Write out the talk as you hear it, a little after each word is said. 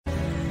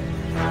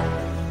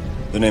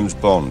The name's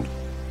Bond.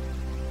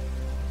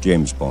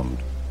 James Bond.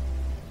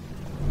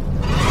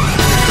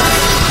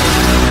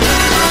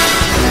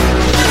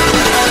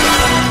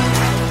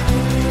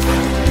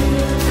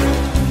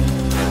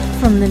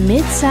 From the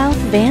Mid-South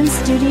Van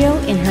Studio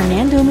in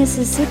Hernando,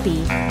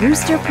 Mississippi,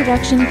 Rooster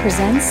Production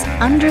presents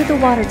Under the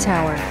Water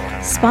Tower,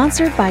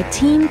 sponsored by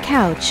Team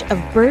Couch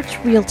of Birch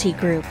Realty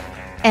Group.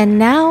 And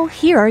now,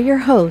 here are your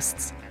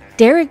hosts,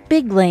 Derek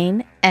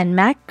Biglane and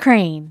Matt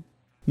Crane.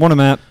 Morning,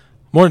 Matt.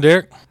 Morning,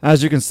 Derek.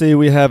 As you can see,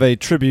 we have a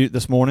tribute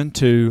this morning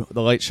to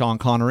the late Sean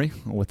Connery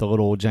with a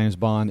little James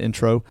Bond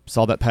intro.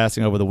 Saw that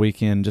passing over the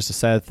weekend. Just a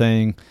sad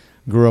thing.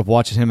 Grew up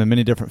watching him in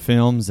many different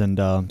films, and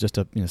just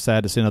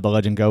sad to see another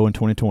legend go in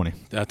 2020.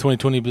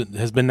 2020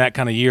 has been that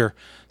kind of year,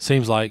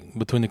 seems like,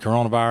 between the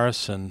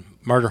coronavirus and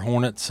Murder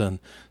Hornets and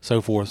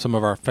so forth. Some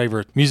of our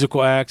favorite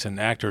musical acts and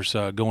actors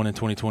going in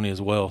 2020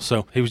 as well.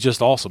 So he was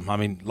just awesome. I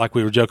mean, like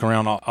we were joking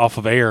around off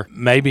of air,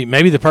 maybe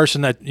the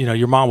person that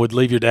your mom would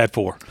leave your dad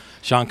for,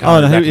 Sean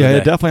Connery. Oh, no,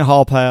 definitely a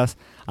hall pass.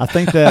 I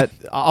think that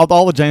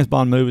all the James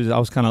Bond movies, I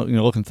was kind of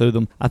looking through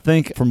them. I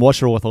think From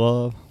Russia with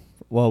Love.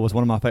 Well, it was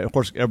one of my favorite. Of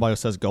course, everybody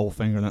says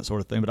Goldfinger and that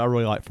sort of thing, but I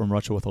really like From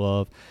Russia with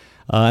Love.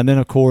 And then,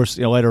 of course,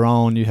 later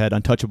on, you had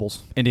Untouchables,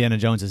 Indiana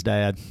Jones's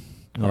dad,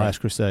 in The Last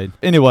Crusade.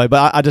 Anyway,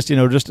 but I just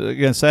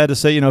again, sad to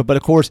see, but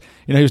of course,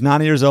 he was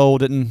 90 years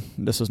old.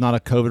 This was not a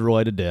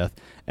COVID-related death,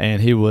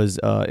 and he was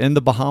in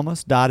the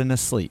Bahamas, died in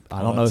his sleep.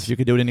 I don't know if you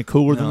could do it any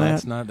cooler than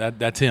that. That's not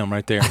that's him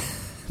right there.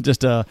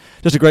 Just a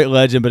great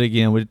legend, but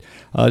again, we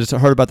just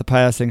heard about the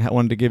passing. I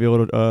wanted to give you a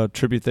little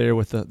tribute there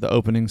with the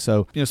opening.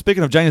 So,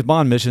 speaking of James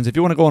Bond missions, if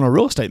you want to go on a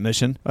real estate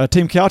mission,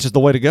 Team Couch is the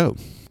way to go.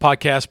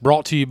 Podcast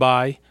brought to you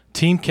by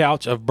Team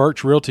Couch of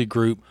Birch Realty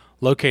Group,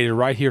 located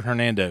right here in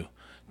Hernando.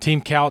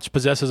 Team Couch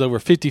possesses over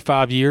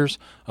 55 years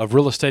of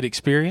real estate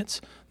experience.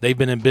 They've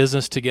been in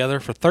business together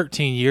for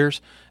 13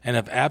 years and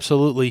have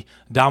absolutely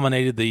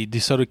dominated the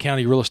DeSoto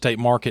County real estate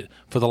market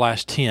for the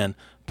last 10,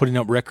 putting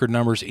up record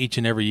numbers each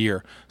and every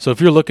year. So if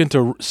you're looking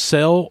to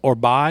sell or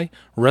buy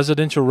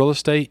residential real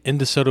estate in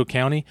DeSoto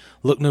County,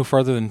 look no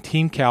further than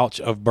Team Couch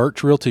of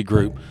Birch Realty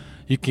Group.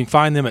 You can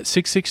find them at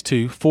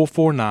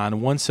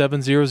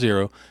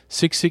 662-449-1700,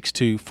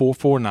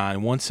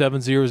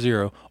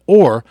 662-449-1700,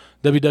 or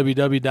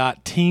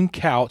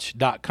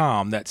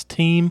www.teamcouch.com. That's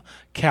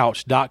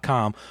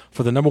teamcouch.com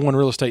for the number one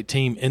real estate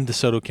team in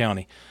DeSoto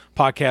County.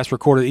 Podcast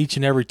recorded each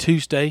and every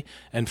Tuesday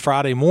and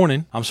Friday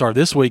morning.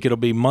 This week it'll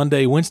be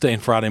Monday, Wednesday,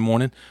 and Friday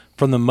morning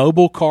from the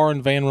Mobile Car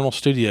and Van Rental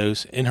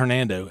Studios in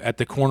Hernando at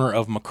the corner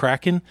of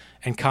McCracken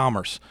and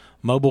Commerce.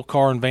 Mobile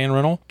Car and Van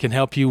Rental can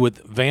help you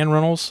with van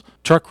rentals,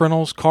 truck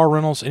rentals, car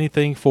rentals,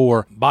 anything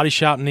for body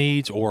shop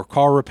needs or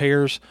car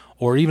repairs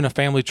or even a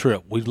family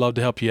trip. We'd love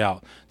to help you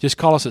out. Just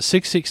call us at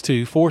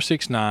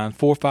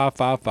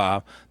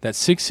 662-469-4555.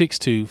 That's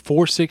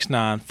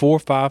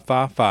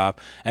 662-469-4555.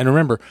 And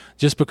remember,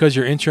 just because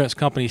your insurance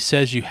company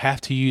says you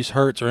have to use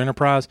Hertz or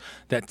Enterprise,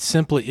 that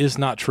simply is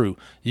not true.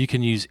 You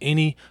can use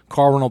any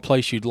car rental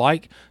place you'd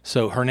like.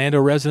 So Hernando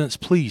residents,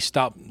 please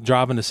stop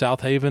driving to South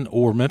Haven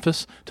or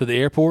Memphis to the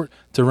airport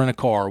to rent a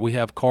car. We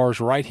have cars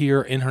right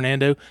here in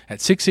Hernando at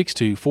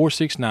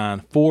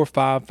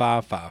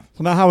 662-469-4555.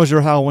 So now, how was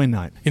your Halloween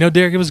night?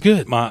 Derek, it was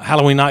good. My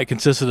Halloween night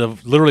consisted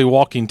of literally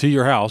walking to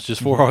your house,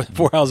 just four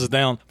houses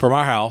down from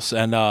our house,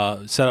 and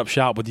set up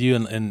shop with you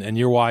and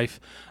your wife.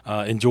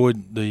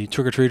 Enjoyed the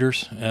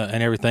trick-or-treaters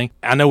and everything.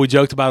 I know we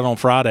joked about it on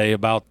Friday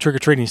about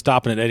trick-or-treating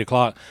stopping at 8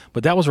 o'clock,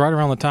 but that was right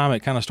around the time it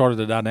kind of started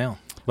to die down.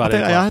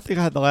 I think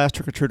I had the last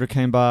trick-or-treater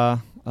came by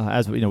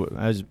as we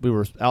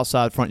were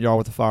outside front yard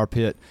with the fire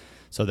pit,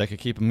 so they could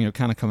keep them,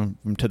 kind of coming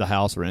to the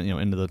house or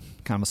into the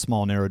kind of a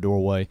small narrow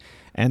doorway.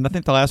 And I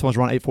think the last one was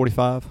around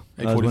 8:45.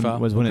 8:45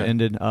 was when it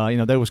ended.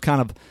 There was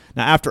kind of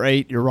now after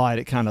 8. You're right.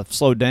 It kind of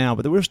slowed down,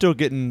 but we were still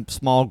getting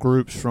small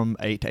groups from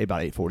 8 to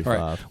about 8:45.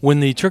 Right.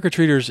 When the trick or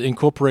treaters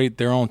incorporate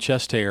their own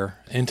chest hair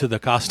into the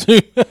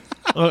costume,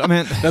 look,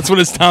 that's when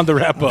it's time to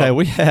wrap up. Okay,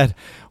 we had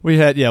a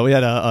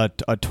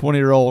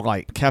 20-year-old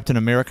like Captain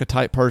America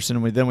type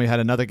person. Then we had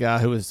another guy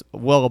who was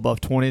well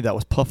above 20. That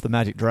was Puff the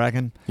Magic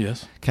Dragon.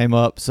 Yes, came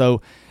up.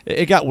 So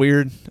it got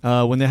weird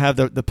when they have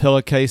the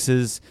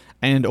pillowcases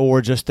and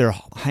or just their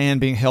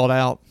hand being held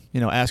out,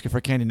 asking for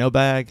candy, no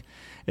bag.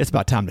 It's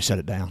about time to shut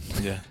it down.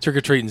 Yeah,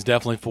 trick-or-treating is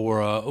definitely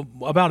for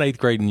about 8th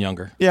grade and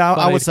younger. Yeah,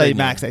 I would say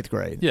max 8th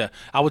grade. Yeah,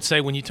 I would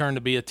say when you turn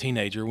to be a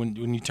teenager, when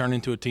you turn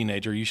into a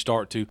teenager, you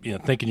start to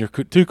thinking you're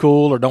too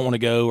cool or don't want to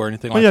go or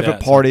anything like that.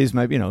 At parties,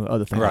 maybe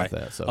other things like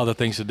that. So other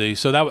things to do.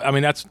 So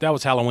that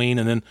was Halloween,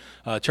 and then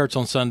church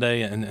on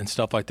Sunday and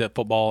stuff like that,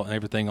 football and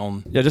everything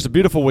on. Yeah, just a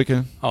beautiful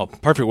weekend. Oh,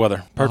 perfect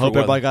weather. I hope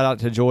everybody got out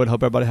to enjoy it.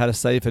 Hope everybody had a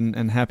safe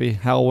and happy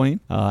Halloween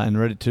and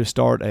ready to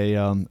start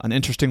an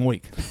interesting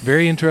week.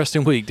 Very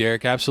interesting week,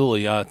 Derek.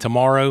 Absolutely.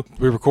 Tomorrow,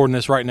 we're recording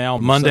this right now,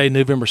 Monday,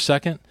 November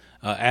 2nd,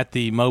 at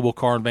the Mobile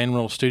Car and Van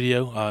Rental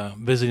Studio,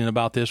 visiting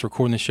about this,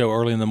 recording the show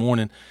early in the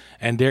morning.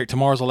 And Derek,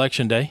 tomorrow's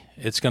Election Day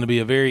It's going to be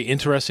a very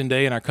interesting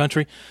day in our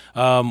country.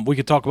 We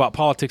could talk about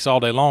politics all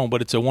day long,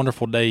 but it's a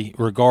wonderful day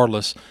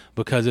regardless,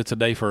 because it's a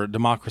day for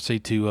democracy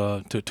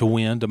to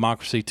win,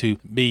 democracy to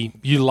be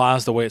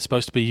utilized the way it's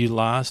supposed to be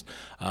utilized.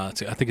 I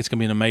think it's going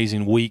to be an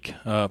amazing week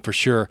for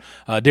sure.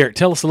 Derek,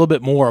 tell us a little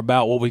bit more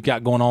about what we've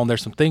got going on.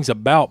 There's some things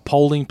about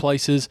polling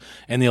places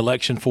and the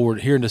election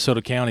forward here in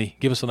DeSoto County.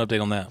 Give us an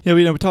update on that. Yeah,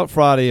 we talked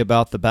Friday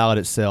about the ballot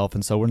itself,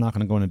 and so we're not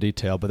going to go into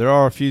detail, but there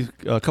are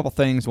a couple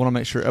things I want to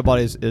make sure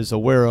everybody is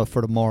aware of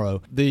for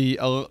tomorrow. The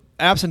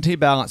absentee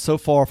ballot so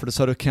far for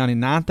DeSoto County,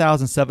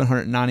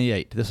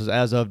 9,798. This is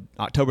as of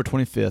October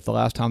 25th, the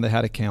last time they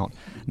had a count.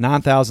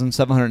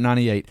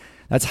 9,798.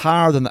 That's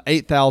higher than the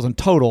 8,000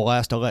 total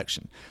last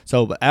election.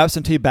 So the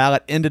absentee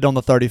ballot ended on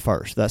the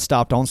 31st. That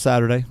stopped on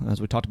Saturday.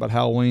 As we talked about,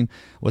 Halloween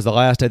was the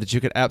last day that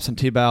you could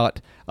absentee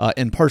ballot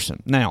in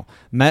person. Now,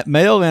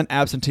 mail-in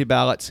absentee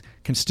ballots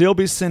can still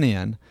be sent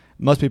in,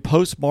 must be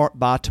postmarked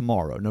by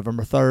tomorrow,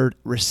 November 3rd,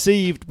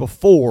 received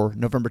before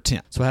November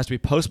 10th. So it has to be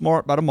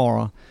postmarked by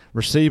tomorrow,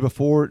 received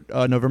before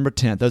November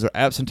 10th. Those are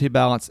absentee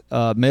ballots,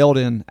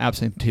 mailed-in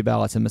absentee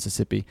ballots in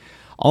Mississippi.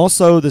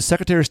 Also, the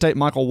Secretary of State,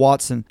 Michael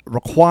Watson,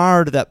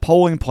 required that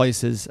polling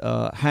places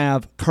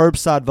have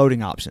curbside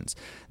voting options.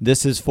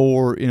 This is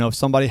for, if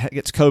somebody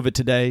gets COVID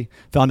today,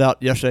 found out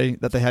yesterday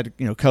that they had,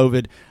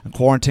 COVID and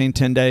quarantined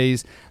 10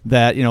 days,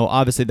 that,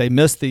 obviously they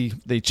missed the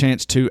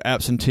chance to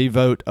absentee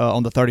vote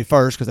on the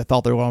 31st because they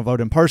thought they were going to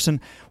vote in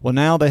person. Well,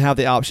 now they have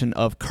the option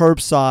of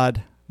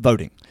curbside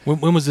voting.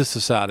 When was this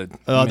decided?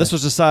 This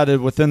was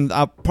decided within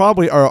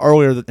probably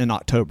earlier in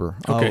October.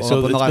 Okay,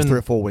 so in the last 3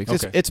 or 4 weeks.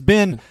 Okay. It's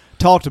been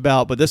talked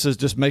about, but this is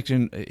just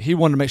he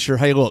wanted to make sure,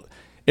 hey, look,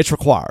 it's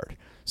required.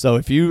 So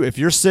if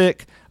you're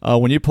sick,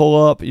 when you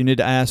pull up, you need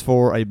to ask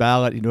for a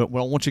ballot. We don't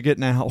want you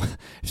getting out,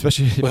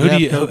 especially if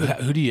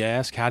who do you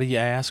ask? How do you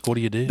ask? What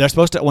do you do? They're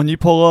supposed to, when you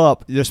pull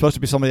up, there's supposed to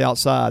be somebody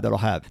outside that'll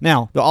have it.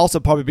 Now, there'll also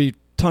probably be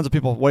tons of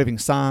people waving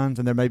signs,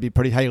 and there may be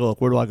pretty, hey,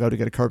 look, where do I go to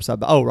get a curbside?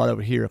 Oh, right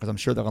over here, because I'm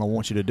sure they're going to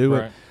want you to do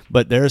it.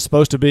 But there's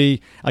supposed to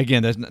be,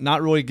 again, there's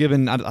not really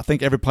given, I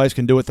think every place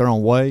can do it their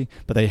own way,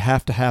 but they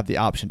have to have the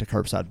option to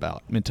curbside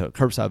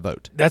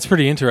vote. That's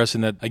pretty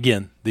interesting that,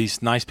 again,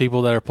 these nice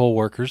people that are poll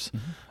workers,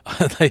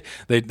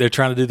 they're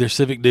trying to do their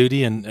civic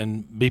duty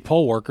and be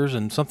poll workers,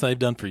 and something they've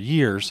done for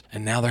years,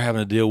 and now they're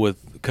having to deal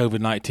with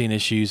COVID-19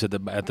 issues at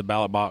the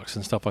ballot box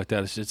and stuff like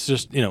that. It's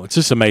just it's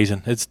just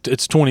amazing. It's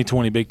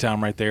 2020 big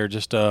time right there.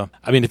 Just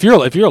if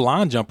you're a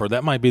line jumper,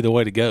 that might be the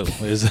way to go.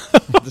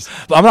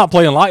 I'm not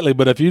playing lightly,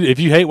 but if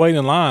you hate waiting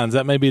in lines,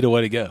 that may be the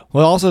way to go.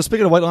 Well, also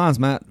speaking of waiting lines,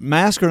 Matt,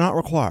 masks are not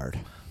required.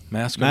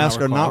 Masks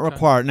are not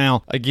required.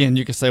 Now, again,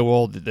 you can say,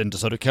 well, in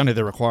DeSoto County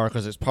they're required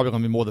because it's probably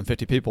going to be more than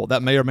 50 people.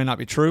 That may or may not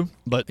be true,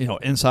 but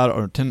inside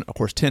or 10, of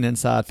course, 10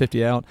 inside,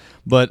 50 out.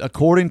 But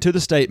according to the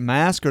state,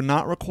 masks are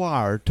not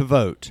required to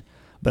vote,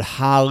 but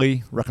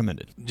highly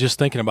recommended. Just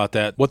thinking about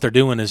that, what they're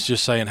doing is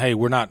just saying, hey,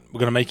 we're not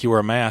going to make you wear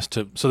a mask,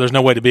 so there's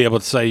no way to be able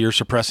to say you're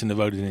suppressing the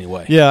vote in any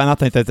way. Yeah, and I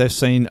think that they've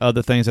seen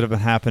other things that have been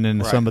happening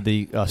in some of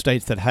the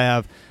states that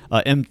have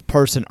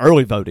in-person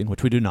early voting,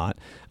 which we do not.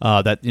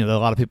 That a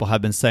lot of people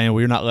have been saying, well,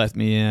 you're not letting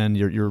me in.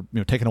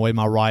 You're taking away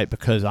my right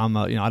because I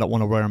don't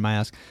want to wear a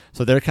mask.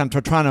 So they're kind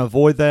of trying to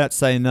avoid that,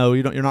 saying no,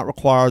 you're not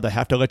required. They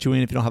have to let you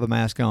in if you don't have a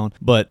mask on,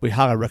 but we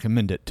highly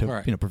recommend it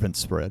to prevent the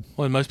spread.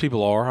 Well, and most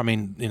people are.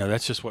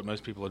 That's just what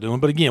most people are doing.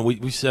 But again,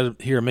 we said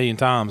it here a million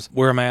times: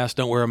 wear a mask,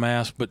 don't wear a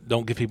mask, but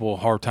don't give people a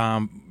hard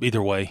time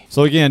either way.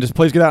 So again, just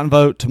please get out and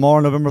vote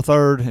tomorrow, November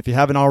 3rd. If you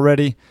haven't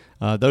already.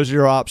 Those are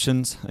your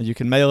options. You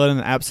can mail in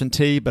an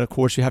absentee, but of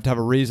course you have to have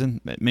a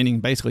reason, meaning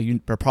basically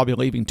you're probably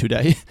leaving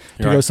today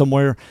to go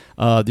somewhere.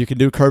 You can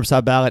do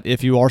curbside ballot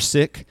if you are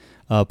sick.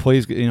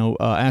 Please,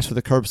 ask for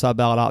the curbside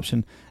ballot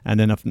option, and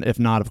then if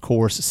not, of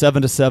course,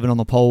 7 to 7 on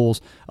the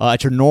polls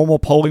at your normal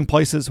polling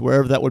places,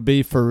 wherever that would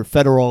be for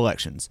federal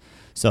elections.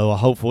 So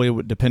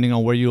hopefully, depending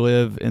on where you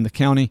live in the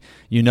county,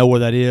 you know where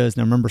that is.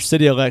 Now remember,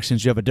 city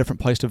elections, you have a different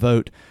place to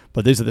vote,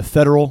 but these are the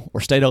federal or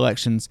state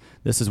elections.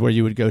 This is where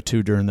you would go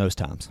to during those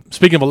times.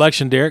 Speaking of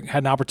election, Derek,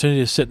 had an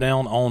opportunity to sit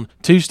down on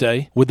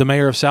Tuesday with the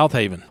mayor of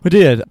Southaven. We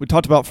did. We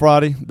talked about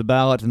Friday, the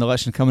ballot and the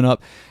election coming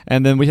up,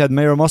 and then we had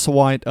Mayor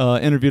Musselwhite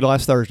interviewed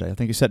last Thursday. I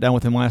think you sat down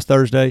with him last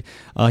Thursday.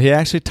 He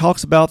actually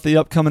talks about the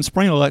upcoming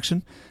spring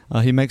election.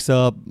 He makes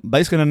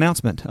basically an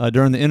announcement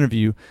during the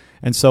interview,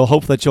 and so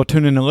hope that you'll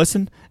tune in and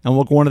listen, and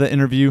we'll go into the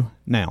interview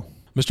now.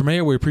 Mr.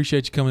 Mayor, we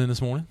appreciate you coming in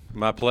this morning.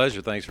 My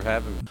pleasure. Thanks for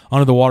having me.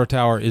 Under the Water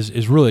Tower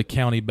is really a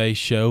county-based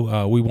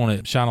show. We want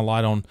to shine a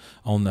light on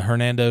the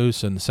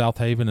Hernandos and the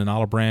Southaven and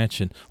Olive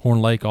Branch and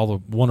Horn Lake, all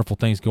the wonderful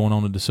things going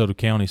on in DeSoto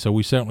County. So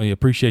we certainly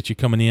appreciate you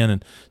coming in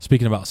and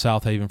speaking about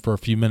Southaven for a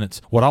few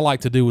minutes. What I like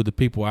to do with the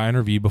people I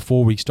interview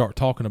before we start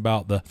talking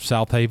about the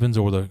Southavens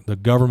or the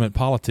government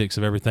politics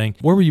of everything,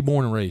 where were you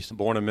born and raised?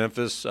 Born in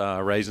Memphis,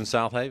 raised in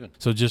Southaven.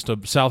 So just a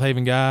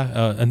Southaven guy,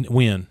 and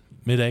when?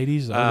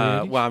 Mid-'80s?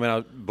 Well, I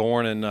was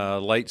born in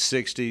late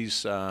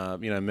 60s.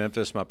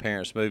 Memphis. My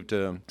parents moved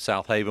to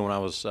Southaven when I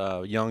was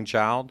a young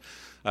child.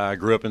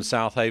 Grew up in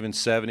South Haven,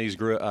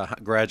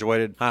 70s.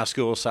 Graduated high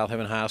school, South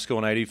Haven High School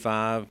in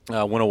 85.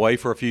 Went away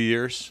for a few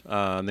years,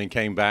 and then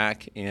came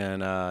back in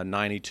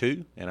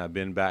 92, and I've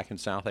been back in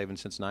South Haven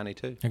since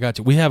 92. I got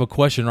you. We have a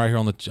question right here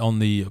on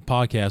the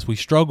podcast. We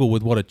struggle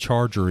with what a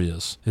charger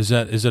is. Is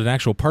it an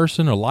actual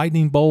person, a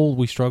lightning bolt?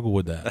 We struggle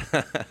with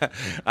that.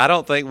 I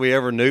don't think we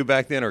ever knew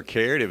back then or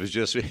cared. It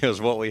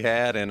was what we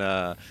had,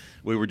 and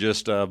we were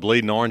just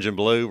bleeding orange and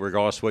blue,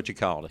 regardless of what you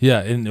called it.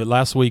 Yeah, and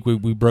last week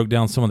we broke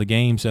down some of the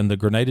games, and the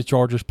Grenada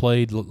Chargers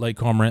played, Lake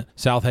Cormorant,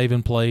 South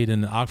Haven played,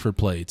 and Oxford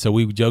played. So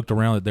we joked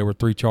around that there were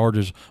 3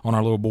 Chargers on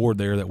our little board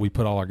there that we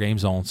put all our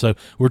games on. So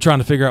we're trying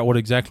to figure out what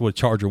exactly a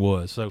Charger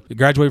was. So you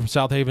graduated from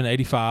South Haven in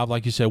 85,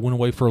 like you said, went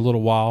away for a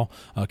little while,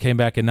 came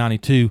back in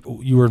 92.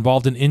 You were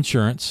involved in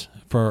insurance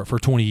for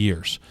 20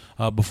 years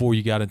before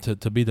you got into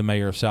to be the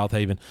mayor of South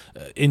Haven.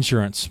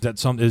 Insurance,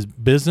 is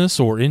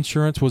business or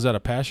insurance? Was that a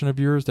passion of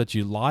yours that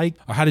you liked,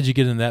 or how did you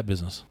get into that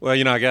business? Well,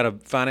 I got a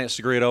finance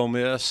degree at Ole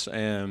Miss,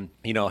 and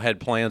had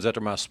plans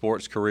after my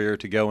sports career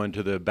to go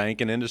into the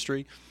banking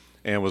industry,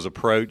 and was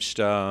approached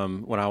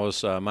when I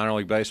was a minor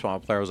league baseball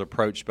player. I was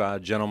approached by a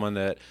gentleman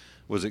that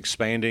was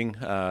expanding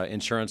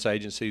insurance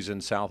agencies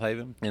in South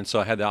Haven. And so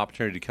I had the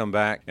opportunity to come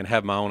back and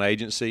have my own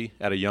agency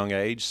at a young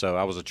age. So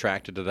I was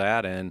attracted to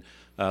that, and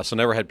so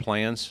never had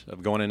plans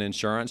of going in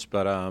insurance,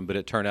 but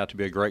it turned out to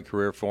be a great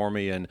career for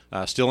me, and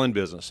still in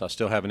business. I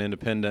still have an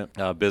independent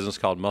business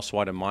called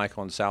Musselwhite &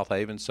 Michael in South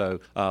Haven. So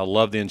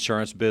love the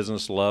insurance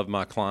business, love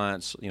my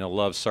clients,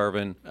 love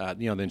serving.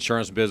 The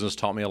insurance business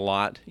taught me a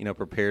lot,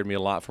 prepared me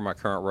a lot for my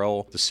current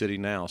role at the city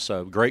now.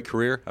 So great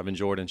career. I've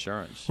enjoyed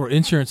insurance. Well,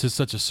 insurance is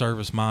such a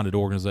service-minded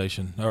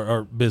organization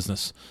or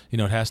business. It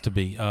has to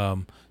be.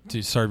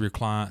 To serve your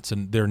clients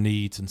and their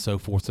needs and so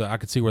forth. So I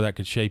could see where that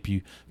could shape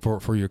you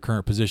for your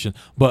current position.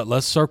 But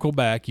let's circle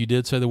back. You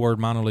did say the word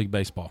minor league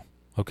baseball.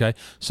 Okay,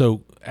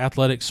 so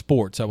athletic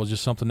sports, that was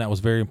just something that was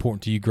very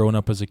important to you growing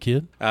up as a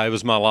kid? It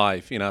was my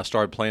life. I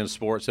started playing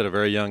sports at a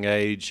very young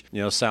age.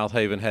 South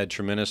Haven had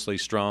tremendously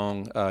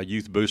strong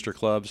youth booster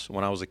clubs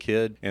when I was a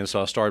kid, and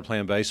so I started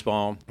playing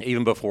baseball.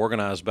 Even before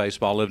organized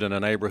baseball, I lived in a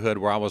neighborhood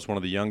where I was one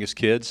of the youngest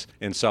kids,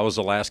 and so I was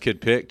the last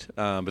kid picked,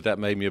 but that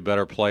made me a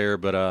better player.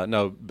 But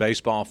no,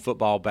 baseball,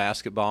 football,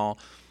 basketball,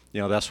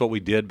 that's what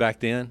we did back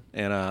then,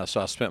 and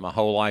so I spent my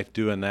whole life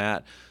doing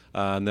that.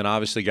 And then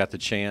obviously got the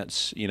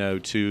chance,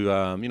 to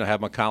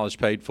have my college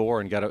paid for,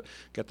 and got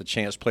the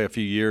chance to play a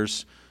few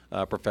years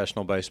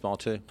professional baseball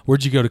too.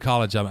 Where'd you go to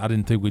college? I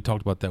didn't think we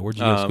talked about that. Where'd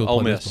you go to school?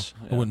 Ole Miss.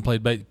 Baseball? Yeah. I went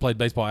and played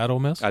baseball at Ole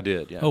Miss? I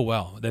did, yeah. Oh,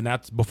 wow. Then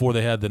that's before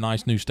they had the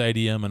nice new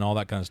stadium and all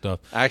that kind of stuff.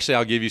 Actually,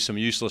 I'll give you some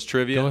useless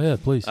trivia. Go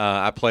ahead, please.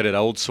 I played at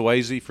Old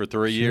Swayze for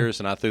 3 years,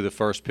 and I threw the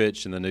first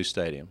pitch in the new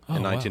stadium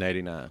in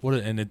 1989. Wow.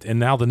 And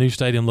now the new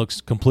stadium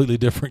looks completely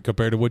different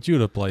compared to what you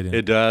would have played in.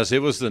 It does.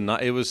 It was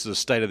the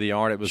state of the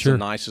art. It was the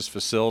nicest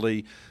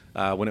facility.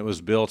 When it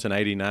was built in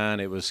 '89,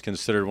 it was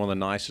considered one of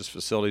the nicest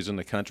facilities in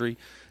the country.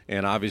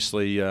 And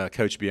obviously,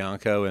 Coach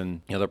Bianco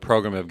and the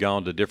program have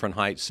gone to different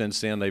heights since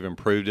then. They've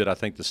improved it. I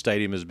think the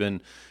stadium has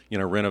been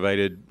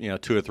renovated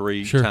 2 or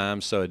 3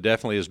 times, so it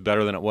definitely is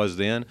better than it was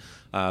then.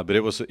 But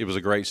it was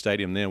a great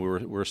stadium then.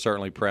 We were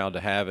certainly proud to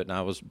have it, and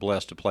I was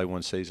blessed to play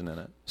one season in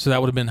it. So that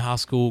would have been high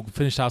school.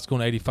 Finished high school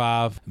in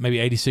 '85, maybe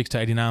 '86 to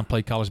 '89.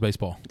 Played college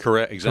baseball.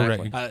 Correct,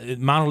 exactly. Correct.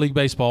 Minor league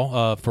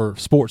baseball for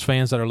sports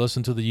fans that are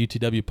listening to the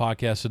UTW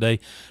podcast today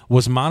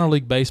was minor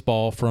league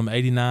baseball from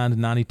 '89 to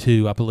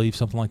 '92, I believe,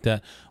 something like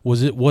that.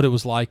 Was it what it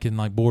was like in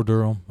like Bull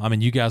Durham? I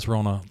mean, you guys were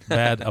on a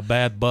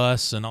bad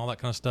bus and all that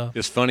kind of stuff.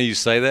 It's funny you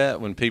say that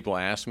when people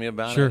ask me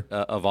about it.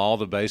 Of all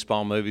the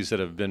baseball movies that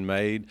have been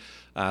made,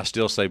 I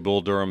still say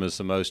Bull Durham is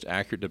the most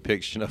accurate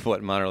depiction of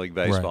what minor league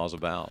baseball is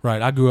about.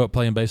 Right. I grew up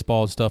playing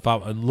baseball and stuff.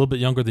 I'm a little bit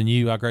younger than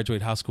you. I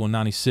graduated high school in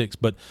 '96,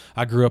 but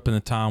I grew up in the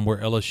time where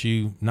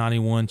LSU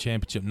 91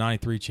 championship,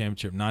 93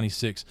 championship,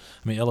 96.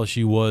 I mean,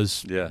 LSU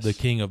was the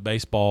king of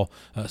baseball,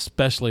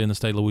 especially in the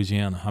state of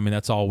Louisiana. I mean,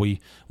 that's all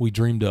we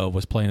dreamed of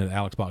was playing at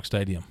Alex Box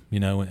Stadium,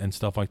 and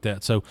stuff like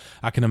that. So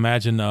I can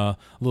imagine a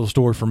little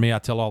story for me I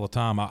tell all the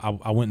time.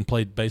 I went and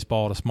played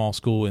baseball at a small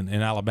school in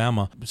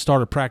Alabama,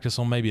 started practice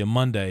on maybe a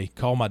Monday,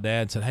 called my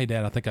dad and said, "Hey,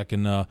 Dad, I think I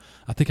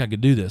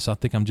could do this. I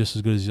think I'm just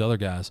as good as the other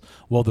guys."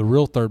 Well, the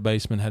real third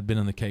baseman had been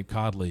in the Cape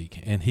Cod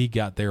League, and he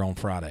got there on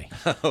Friday.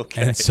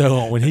 Okay. And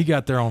so when he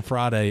got there on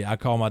Friday, I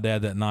called my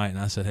dad that night, and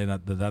I said, "Hey,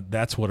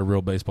 that's what a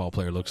real baseball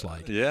player looks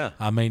like. Yeah,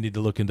 I may need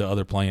to look into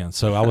other plans."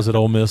 So I was at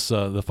Ole Miss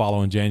the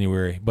following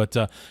January. But,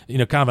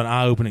 kind of an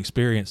eye-opening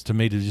experience to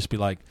me to just be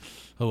like,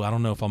 oh, I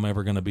don't know if I'm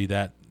ever going to be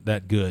that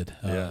good,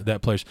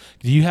 that player.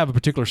 Do you have a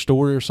particular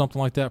story or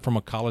something like that from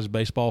a college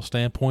baseball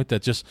standpoint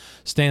that just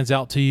stands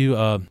out to you?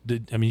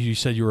 You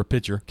said you were a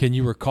pitcher. Can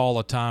you recall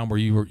a time where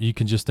you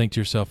can just think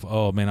to yourself,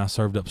 oh, man, I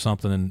served up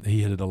something and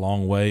he hit it a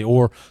long way,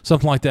 or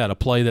something like that, a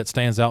play that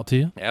stands out to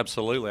you?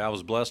 Absolutely. I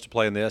was blessed to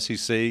play in the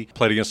SEC,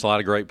 played against a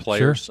lot of great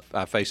players. Sure.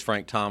 I faced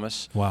Frank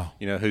Thomas, wow,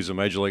 who's a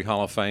Major League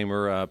Hall of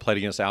Famer, played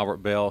against Albert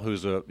Bell,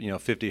 who's a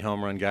 50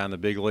 home run guy in the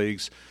big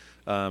leagues.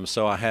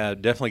 So I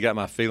had definitely got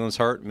my feelings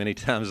hurt many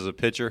times as a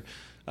pitcher.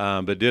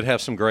 but did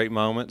have some great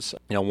moments.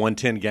 Won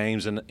 10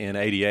 games in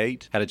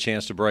 '88. Had a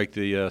chance to break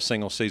the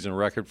single season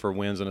record for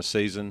wins in a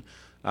season.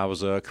 I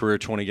was a career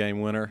 20-game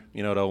winner,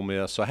 at Ole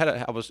Miss. So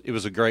it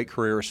was a great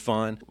career. It was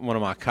fun. One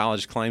of my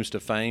college claims to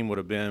fame would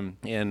have been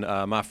in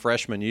my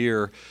freshman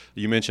year.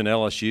 You mentioned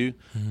LSU.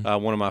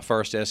 Mm-hmm. One of my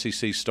first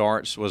SEC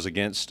starts was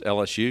against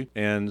LSU.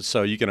 And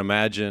so you can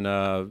imagine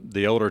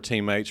the older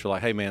teammates were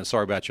like, hey, man,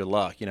 sorry about your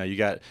luck. You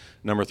got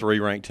number 3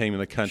 ranked team in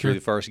the country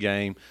the first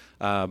game.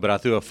 But I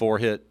threw a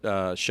 4-hit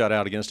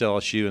shutout against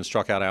LSU and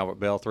struck out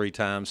Albert Bell 3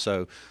 times.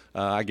 So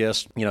I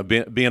guess,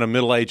 being a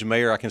middle-aged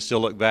mayor, I can still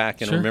look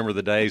back and remember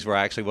the days where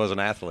I actually was an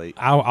athlete.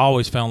 I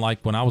always found like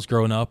when I was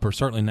growing up, or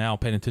certainly now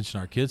paying attention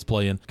to our kids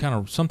playing, kind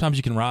of sometimes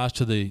you can rise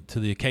to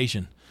the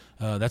occasion.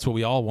 That's what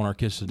we all want our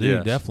kids to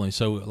do, definitely.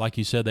 So, like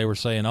you said, they were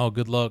saying, "Oh,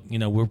 good luck.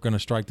 We're going to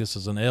strike this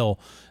as an L,"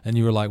 and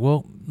you were like,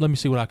 "Well, let me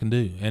see what I can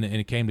do," and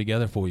it came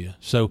together for you.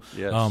 So,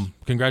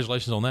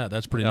 congratulations on that.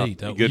 That's pretty neat.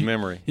 Good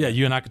memory. Yeah,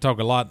 you and I could talk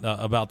a lot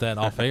about that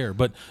off air.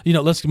 But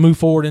let's move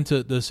forward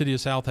into the city of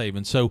South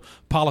Haven. So,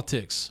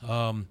 politics,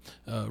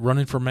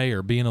 running for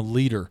mayor, being a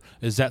leader,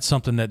 is that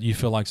something that you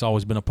feel like's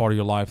always been a part of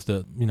your life?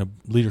 The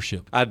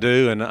leadership. I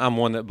do, and I'm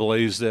one that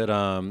believes that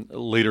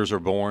leaders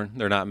are born;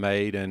 they're not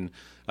made, and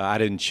I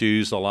didn't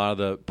choose a lot of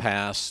the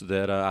past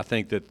that I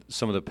think that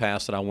some of the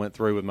past that I went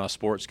through with my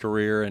sports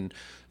career and,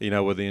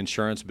 with the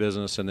insurance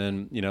business and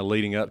then,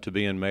 leading up to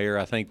being mayor,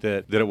 I think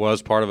that it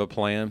was part of a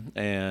plan.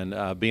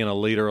 And being a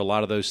leader, a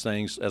lot of those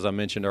things, as I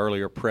mentioned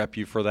earlier, prep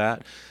you for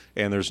that.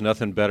 And there's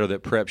nothing better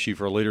that preps you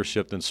for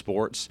leadership than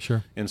sports.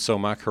 Sure. And so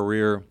my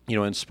career,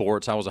 in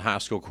sports, I was a high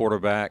school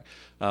quarterback.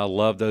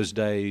 Loved those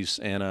days.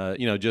 And,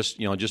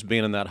 just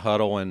being in that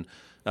huddle and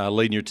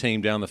leading your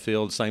team down the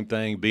field, same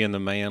thing, being the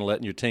man,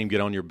 letting your team get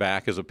on your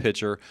back as a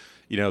pitcher,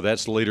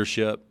 that's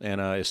leadership.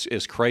 And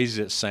as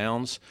crazy as it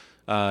sounds,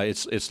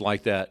 it's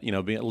like that,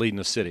 leading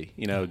the city,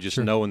 just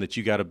knowing that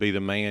you got to be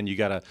the man, you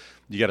got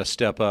to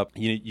step up,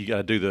 you got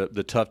to do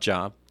the tough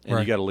job. And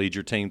you got to lead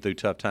your team through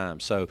tough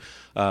times. So,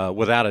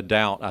 without a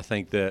doubt, I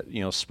think that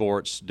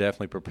sports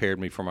definitely prepared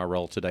me for my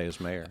role today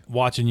as mayor.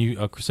 Watching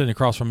you, sitting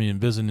across from you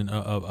and visiting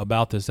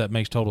about this, that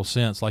makes total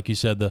sense. Like you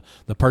said,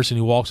 the person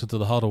who walks into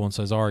the huddle and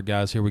says, "All right,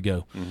 guys, here we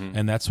go,"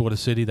 and that's what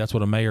that's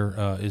what a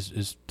mayor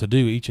is to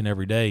do each and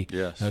every day.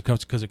 Yes,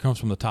 because it comes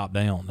from the top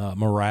down.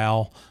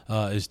 Morale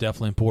is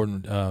definitely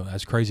important.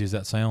 As crazy as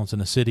that sounds, in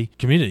the city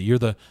community, you're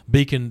the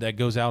beacon that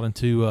goes out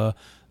into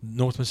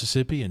North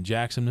Mississippi and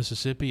Jackson,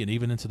 Mississippi, and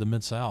even into the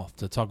Mid-South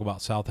to talk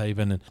about South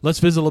Haven. And let's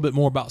visit a little bit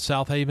more about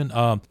South Haven.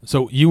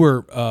 So you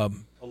were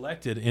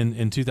elected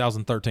in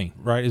 2013,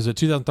 right? Is it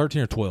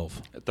 2013 or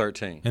 12?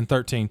 13. In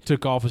 13.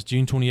 Took office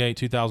June 28,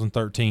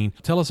 2013.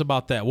 Tell us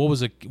about that. What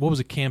was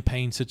a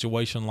campaign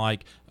situation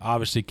like?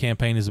 Obviously,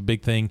 campaign is a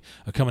big thing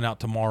coming out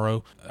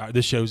tomorrow.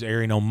 This show's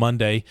airing on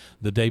Monday,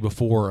 the day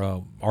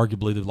before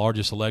arguably the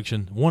largest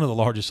election, one of the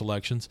largest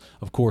elections,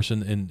 of course,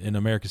 in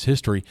America's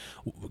history.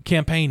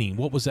 Campaigning,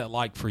 what was that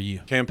like for you?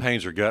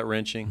 Campaigns are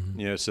gut-wrenching. Mm-hmm.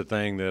 It's the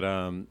thing that,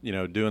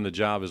 doing the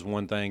job is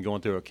one thing.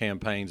 Going through a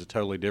campaign is a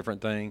totally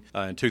different thing.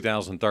 In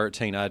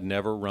 2013, I'd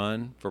never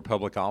run for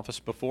public office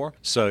before.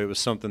 So it was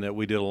something that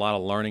we did a lot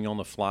of learning on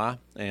the fly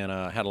and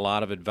had a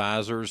lot of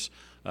advisors.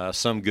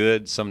 Some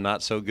good, some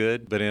not so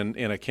good. But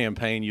in a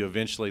campaign, you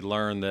eventually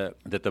learn that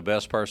the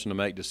best person to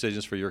make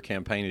decisions for your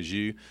campaign is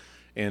you.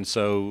 And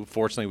so,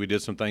 fortunately, we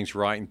did some things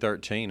right in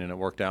 13, and it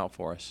worked out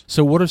for us.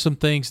 So what are some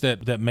things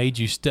that made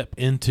you step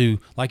into,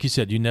 like you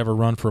said, you never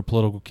run for a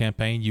political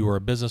campaign. You were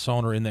a business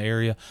owner in the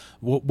area.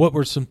 What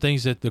were some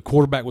things that the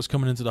quarterback was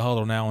coming into the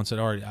huddle now and said,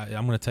 all right,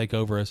 I'm going to take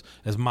over as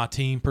my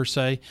team, per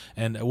se?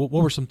 And what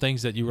were some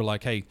things that you were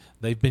like, hey,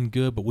 they've been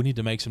good, but we need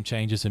to make some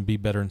changes and be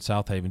better in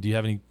South Haven? Do you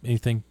have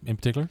anything in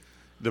particular?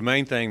 The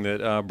main thing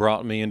that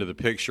brought me into the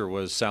picture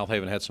was South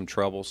Haven had some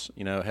troubles,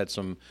 had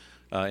some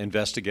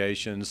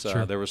investigations.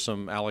 Sure. There were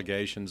some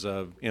allegations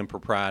of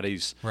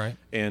improprieties. Right.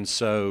 And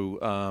so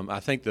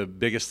I think the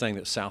biggest thing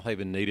that South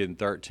Haven needed in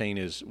 13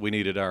 is we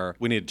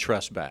needed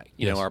trust back.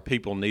 You know, our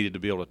people needed to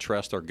be able to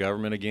trust our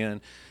government again.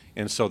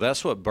 And so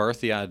that's what birthed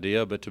the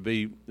idea. But to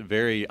be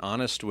very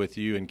honest with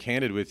you and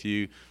candid with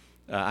you,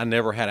 I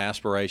never had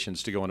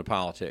aspirations to go into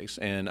politics.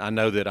 And I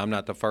know that I'm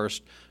not the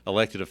first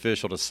elected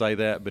official to say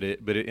that, but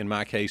in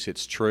my case,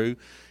 it's true.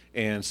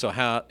 And so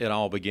how it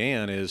all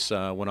began is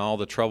when all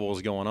the trouble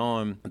was going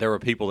on, there were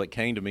people that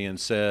came to me and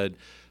said,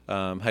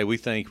 hey, we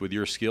think with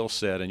your skill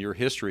set and your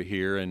history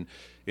here and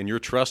your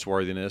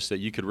trustworthiness that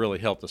you could really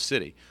help the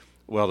city.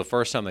 Well, the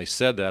first time they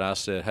said that, I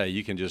said, hey,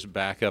 you can just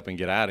back up and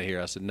get out of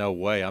here. I said, no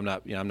way. I'm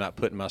not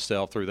putting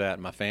myself through that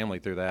and my family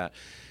through that.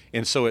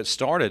 And so it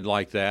started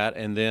like that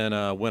and then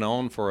went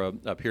on for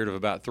a period of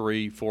about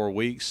 3-4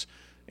 weeks.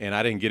 And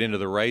I didn't get into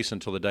the race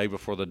until the day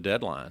before the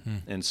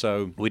deadline. And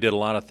so we did a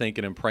lot of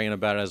thinking and praying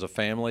about it as a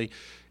family.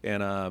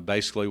 And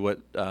basically what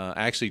I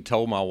actually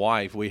told my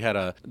wife, we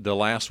had the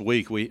last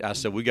week, I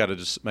said, we got to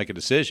just make a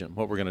decision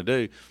what we're going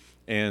to do.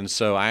 And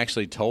so I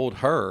actually told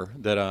her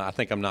that I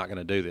think I'm not going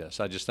to do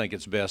this. I just think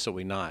it's best that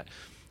we not.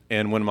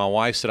 And when my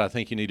wife said, I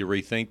think you need to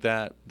rethink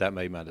that, that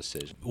made my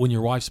decision. When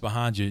your wife's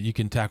behind you, you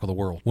can tackle the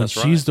world. When That's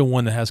she's right. the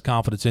one that has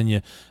confidence in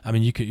you, I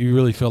mean, you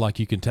really feel like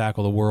you can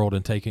tackle the world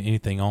and take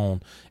anything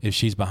on if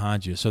she's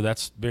behind you. So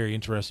that's a very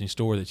interesting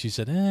story that she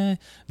said,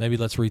 maybe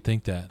let's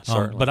rethink that.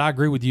 Certainly. But I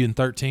agree with you. In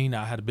 2013,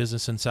 I had a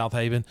business in South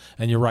Haven,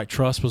 and you're right,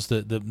 trust was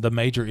the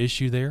major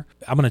issue there.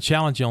 I'm going to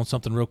challenge you on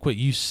something real quick.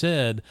 You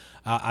said,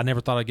 I never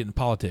thought I'd get into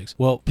politics.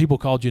 Well, people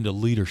called you into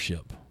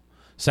leadership.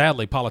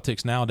 Sadly,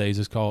 politics nowadays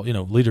is called,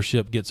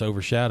 leadership gets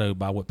overshadowed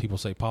by what people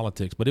say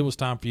politics. But it was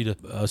time for you to,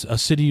 a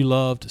city you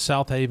loved,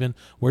 South Haven,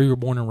 where you were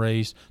born and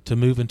raised, to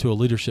move into a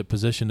leadership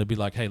position to be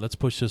like, hey, let's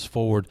push this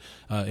forward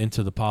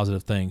into the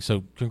positive thing.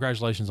 So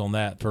congratulations on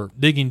that for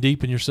digging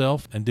deep in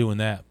yourself and doing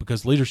that,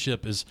 because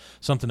leadership is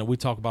something that we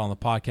talk about on the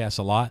podcast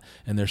a lot.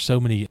 And there's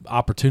so many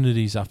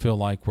opportunities, I feel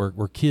like,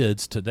 where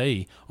kids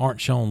today aren't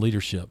shown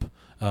leadership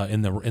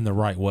in the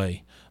right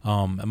way.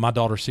 My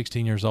daughter's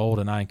 16 years old,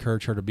 and I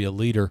encourage her to be a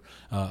leader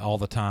all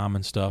the time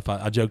and stuff.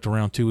 I joked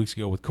around 2 weeks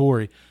ago with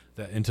Corey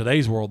that in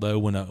today's world, though,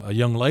 when a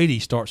young lady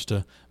starts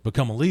to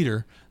become a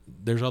leader,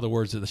 there's other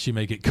words that she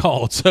may get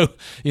called. So,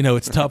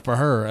 it's tough for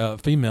her,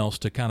 females,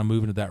 to kind of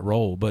move into that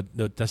role. But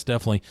that's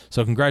definitely –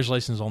 so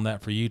congratulations on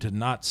that for you, to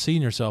not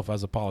seeing yourself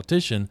as a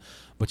politician,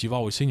 but you've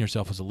always seen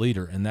yourself as a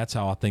leader, and that's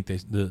how I think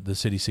the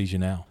city sees you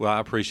now. Well,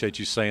 I appreciate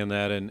you saying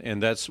that,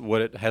 and that's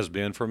what it has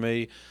been for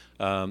me.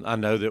 I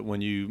know that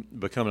when you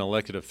become an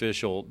elected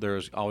official,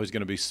 there's always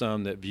going to be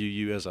some that view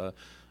you as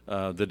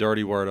the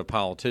dirty word of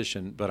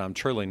politician, but I'm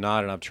truly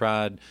not. And I've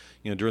tried,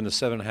 during the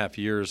 7.5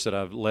 years that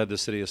I've led the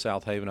city of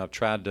South Haven, I've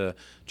tried to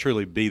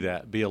truly be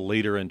a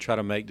leader, and try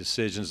to make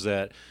decisions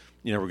that,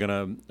 we're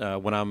going to,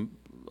 when I'm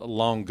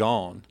long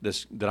gone,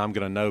 that I'm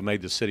going to know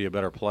made the city a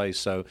better place.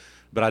 So,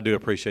 but I do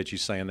appreciate you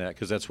saying that,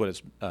 because that's what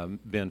it's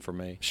been for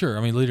me. Sure.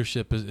 I mean,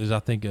 leadership is I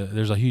think,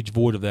 there's a huge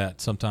void of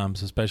that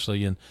sometimes,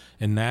 especially in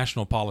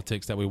national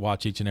politics that we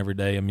watch each and every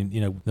day. I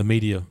mean, the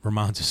media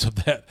reminds us of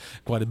that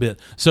quite a bit.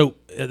 So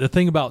the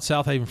thing about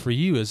South Haven for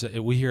you is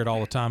that we hear it all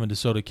the time in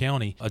DeSoto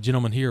County. A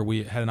gentleman here,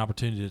 we had an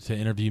opportunity to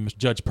interview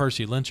Judge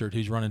Percy Lynchard,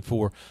 who's running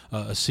for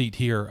a seat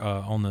here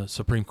on the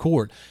Supreme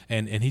Court.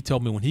 And he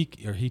told me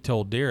he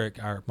told Derek,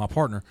 my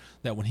partner,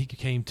 that when he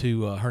came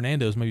to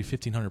Hernando's, maybe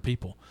 1,500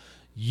 people.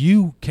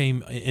 You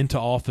came into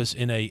office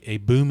in a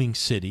booming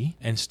city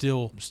and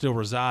still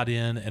reside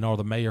in and are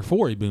the mayor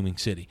for a booming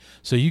city.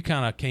 So you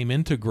kind of came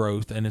into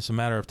growth, and it's a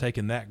matter of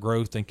taking that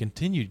growth and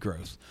continued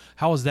growth.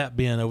 How has that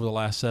been over the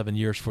last 7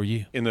 years for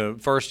you? In the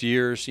first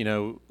years,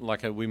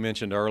 like we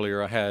mentioned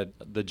earlier, I had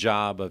the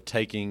job of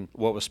taking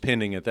what was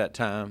pending at that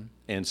time.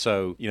 And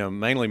so,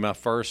 mainly my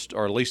first,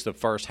 or at least the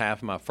first half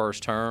of my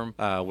first term,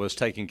 was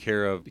taking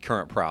care of the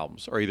current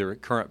problems, or either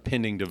current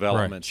pending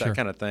developments, right, sure, that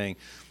kind of thing.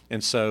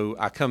 And so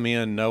I come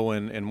in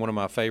knowing, and one of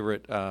my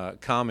favorite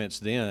comments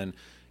then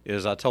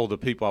is I told the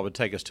people I would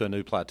take us to a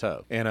new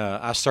plateau. And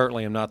I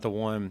certainly am not the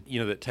one,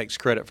 that takes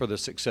credit for the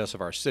success of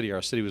our city.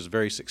 Our city was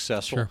very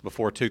successful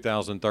before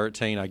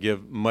 2013. I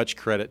give much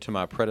credit to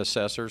my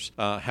predecessors.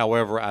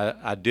 However,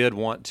 I did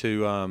want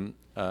to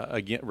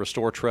again,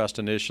 restore trust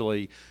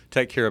initially,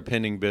 take care of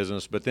pending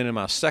business. But then in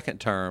my second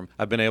term,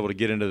 I've been able to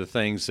get into the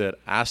things that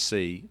I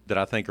see that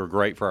I think are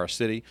great for our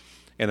city.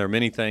 And there are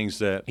many things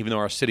that, even though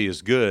our city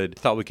is good,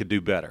 I thought we could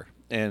do better.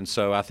 And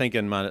so I think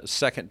in my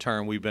second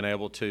term, we've been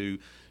able to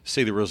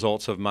see the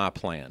results of my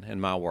plan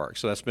and my work.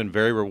 So that's been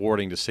very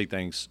rewarding to see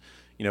things,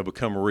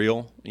 become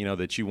real,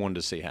 that you wanted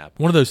to see happen.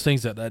 One of those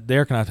things that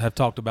Derek and I have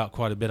talked about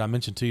quite a bit, I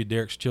mentioned to you,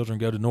 Derek's children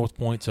go to North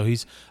Point, so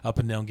he's up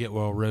and down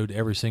Getwell Road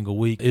every single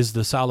week, is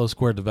the Silo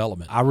Square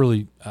development. I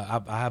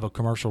have a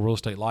commercial real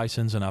estate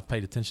license, and I've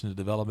paid attention to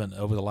development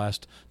over the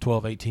last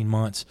 12, 18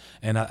 months,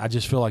 and I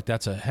just feel like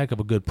that's a heck of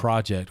a good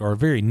project, or a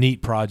very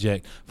neat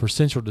project for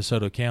Central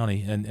DeSoto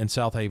County and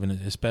South Haven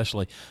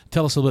especially.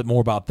 Tell us a little bit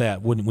more about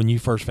that, when you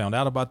first found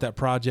out about that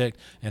project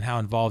and how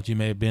involved you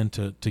may have been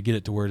to get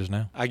it to where it is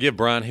now. I give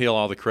Brian Hill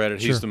all the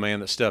credit. He's Sure. the man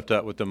that stepped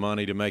up with the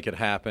money to make it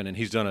happen, and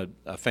he's done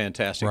a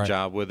fantastic Right.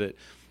 job with it.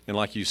 And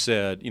like you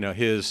said,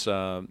 his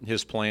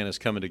plan is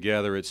coming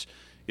together.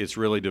 It's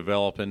really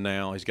developing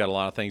now. He's got a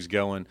lot of things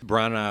going.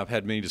 Brian and I have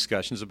had many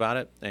discussions about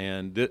it,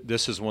 and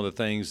this is one of the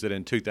things that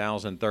in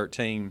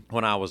 2013,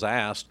 when I was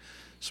asked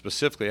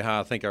specifically how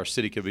I think our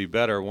city could be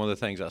better, one of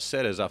the things I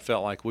said is I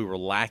felt like we were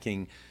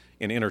lacking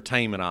in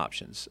entertainment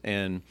options.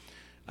 And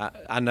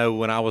I know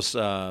when I was,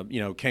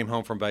 came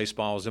home from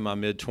baseball, I was in my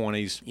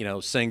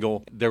mid-20s,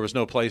 single. There was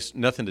no place,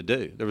 nothing to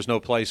do. There was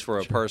no place for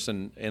a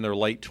person in their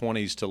late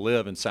 20s to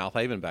live in South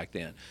Haven back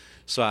then.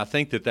 So I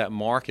think that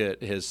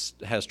market has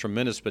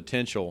tremendous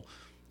potential,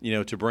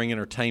 to bring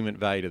entertainment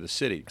value to the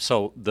city.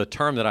 So the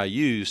term that I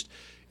used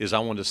is I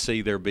wanted to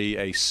see there be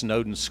a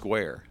Snowden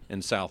Square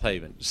in South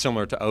Haven,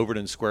 similar to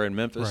Overton Square in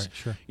Memphis.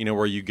 Right, sure.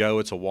 Where you go,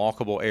 it's a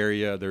walkable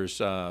area. There's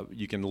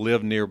you can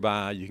live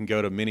nearby. You can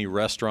go to many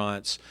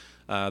restaurants.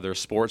 There's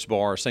sports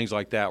bars, things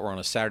like that, where on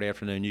a Saturday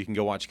afternoon you can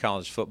go watch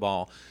college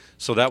football.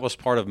 So that was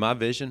part of my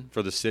vision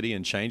for the city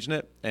and changing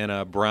it.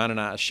 And Brian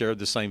and I shared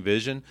the same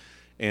vision.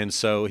 And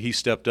so he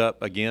stepped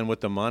up again with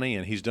the money,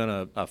 and he's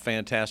done a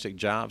fantastic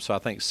job. So I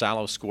think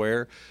Silo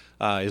Square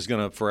is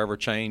going to forever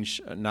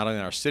change not only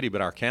our city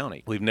but our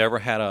county. We've never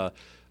had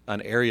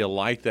an area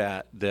like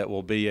that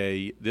will be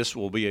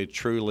a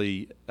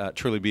truly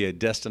be a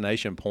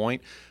destination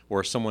point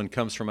where someone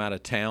comes from out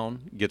of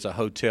town, gets a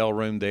hotel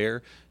room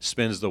there,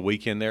 spends the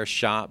weekend there,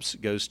 shops,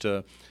 goes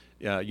to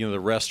the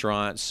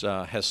restaurants,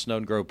 has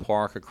Snowden Grove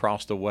Park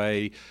across the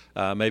way,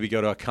 maybe go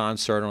to a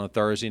concert on a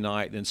Thursday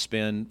night, then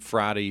spend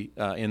Friday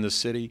in the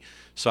city.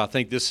 So I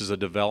think this is a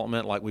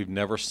development like we've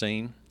never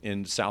seen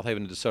in South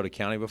Haven and DeSoto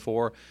County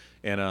before.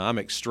 And I'm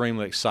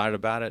extremely excited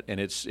about it, and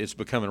it's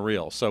becoming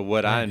real. So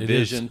what I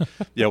envisioned,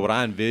 what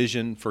I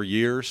envisioned for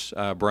years,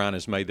 Brian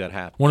has made that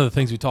happen. One of the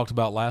things we talked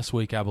about last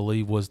week, I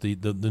believe, was the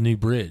new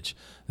bridge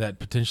that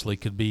potentially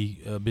could be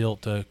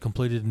built,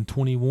 completed in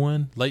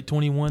 21, late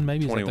 21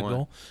 maybe. 21.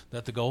 Is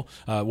that the goal?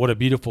 What a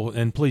beautiful,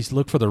 and please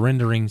look for the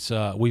renderings.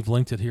 We've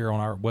linked it here on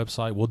our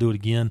website. We'll do it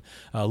again.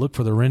 Look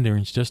for the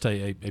renderings. Just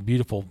a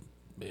beautiful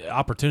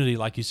opportunity,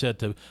 like you said,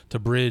 to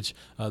bridge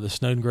the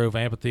Snowden Grove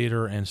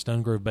Amphitheater and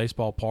Snowden Grove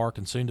Baseball Park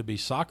and soon to be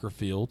soccer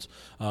fields,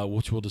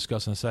 which we'll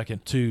discuss in a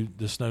second, to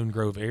the Snowden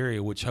Grove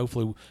area, which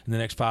hopefully in the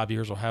next 5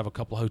 years will have a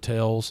couple of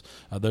hotels,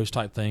 those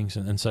type things,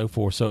 and so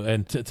forth. So,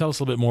 and tell us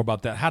a little bit more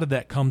about that. How did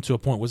that come to a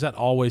point? Was that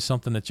always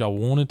something that y'all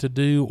wanted to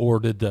do, or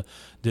did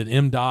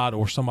MDOT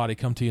or somebody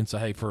come to you and say,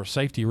 hey, for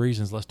safety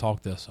reasons, let's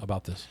talk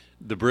about this?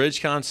 The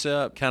bridge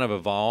concept kind of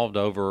evolved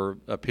over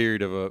a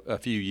period of a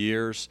few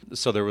years.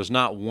 So there was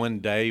not one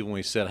day when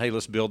we said, hey,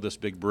 let's build this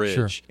big bridge.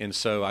 Sure. And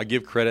so I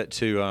give credit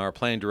to our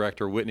planning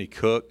director, Whitney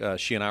Cook.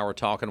 She and I were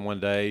talking one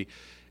day,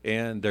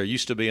 and there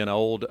used to be an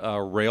old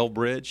rail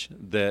bridge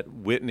that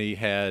Whitney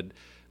had.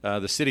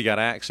 The city got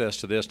access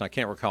to this, and I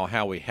can't recall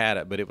how we had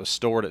it, but it was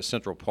stored at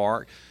Central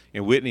Park.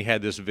 And Whitney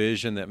had this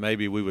vision that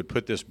maybe we would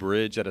put this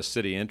bridge at a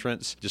city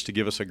entrance just to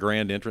give us a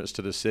grand entrance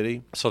to the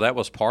city. So that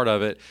was part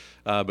of it.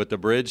 But the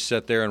bridge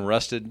sat there and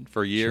rusted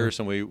for years,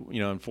 Sure. and we,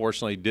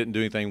 unfortunately didn't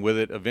do anything with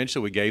it.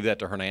 Eventually, we gave that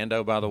to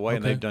Hernando, by the way,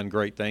 and they've done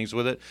great things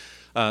with it.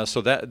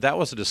 So that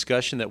was a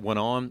discussion that went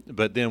on.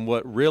 But then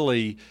what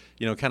really,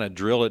 kind of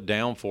drilled it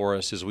down for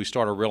us is we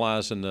started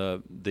realizing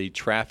the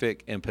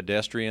traffic and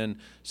pedestrian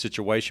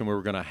situation we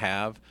were going to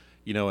have.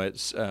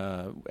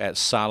 At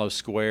Silo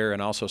Square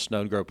and also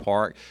Snowden Grove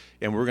Park,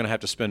 and we're going to have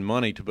to spend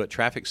money to put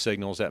traffic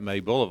signals at May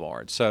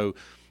Boulevard. So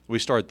we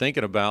started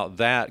thinking about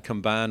that,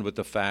 combined with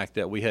the fact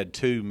that we had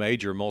two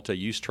major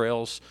multi-use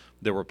trails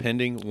that were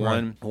pending.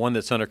 One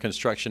that's under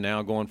construction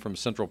now, going from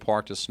Central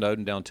Park to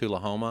Snowden down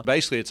Tullahoma.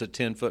 Basically, it's a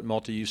 10-foot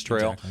multi-use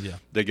trail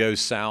that goes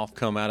south,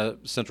 come out of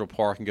Central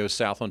Park and goes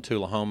south on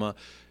Tullahoma,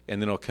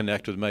 and then it'll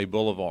connect with May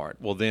Boulevard.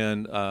 Well,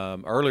 then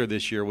earlier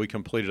this year, we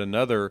completed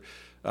another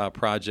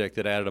project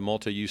that added a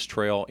multi-use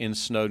trail in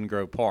Snowden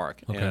Grove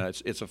Park. Okay.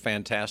 And it's a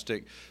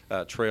fantastic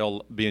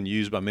trail being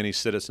used by many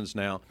citizens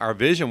now. Our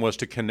vision was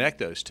to connect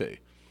those two.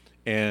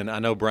 And I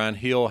know Brian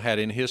Hill had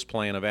in his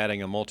plan of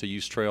adding a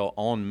multi-use trail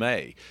on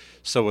May.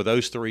 So with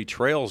those three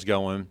trails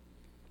going,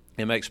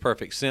 it makes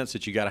perfect sense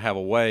that you got to have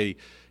a way,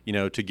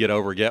 to get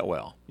over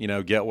Getwell.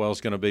 Getwell is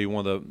going to be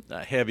one of the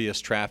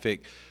heaviest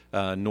traffic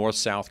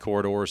north-south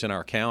corridors in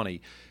our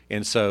county.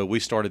 And so we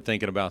started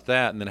thinking about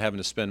that, and then having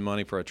to spend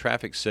money for a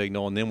traffic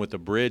signal, and then with the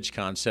bridge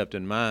concept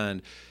in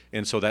mind.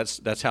 And so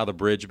that's how the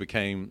bridge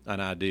became an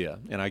idea.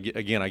 And I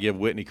give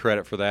Whitney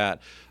credit for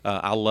that.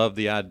 I love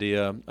the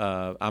idea.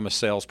 I'm a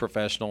sales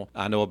professional.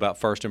 I know about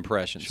first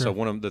impressions. Sure. So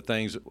one of the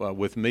things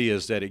with me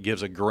is that it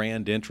gives a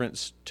grand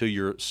entrance to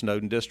your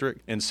Snowden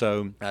district. And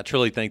so I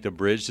truly think the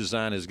bridge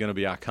design is going to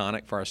be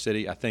iconic for our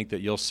city. I think that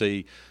you'll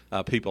see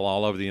people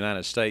all over the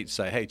United States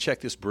say, hey,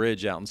 check this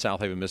bridge out in South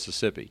Haven,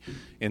 Mississippi.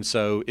 And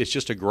so it's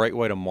just a great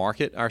way to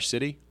market our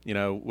city,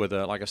 with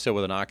like I said,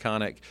 with an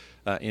iconic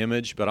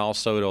image, but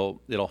also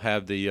it'll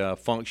have the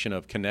function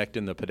of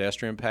connecting the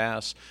pedestrian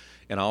paths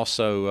and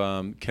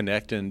also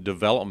connecting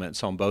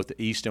developments on both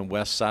the east and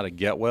west side of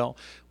Getwell,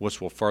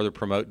 which will further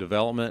promote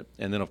development.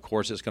 And then, of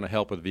course, it's going to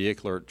help with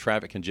vehicular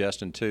traffic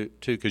congestion, too,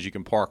 because you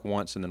can park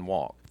once and then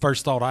walk.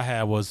 First thought I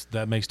had was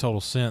that makes total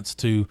sense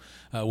to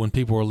when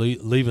people are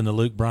leaving the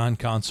Luke Bryan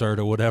concert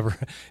or whatever.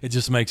 It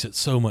just makes it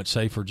so much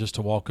safer just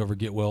to walk over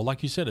Getwell.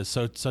 Like you said, it's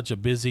such a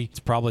busy. It's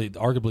probably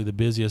arguably the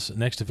busiest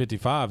next to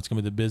 55. It's going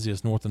to be the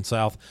busiest north and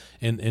south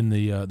in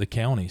the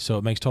county. So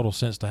it makes total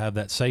sense to have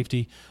that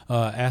safety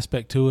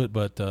aspect to it,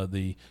 but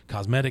the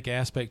cosmetic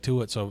aspect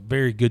to it. So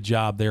very good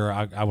job there.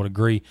 I would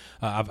agree.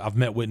 I've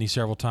met Whitney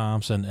several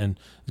times, and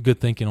good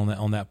thinking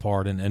on that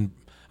part. And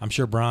I'm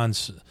sure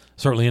Brian's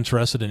certainly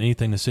interested in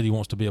anything the city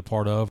wants to be a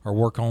part of or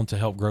work on to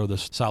help grow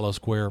this Silo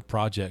Square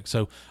project.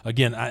 So,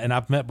 again,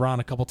 I've met Brian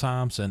a couple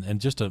times,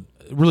 and just a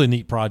really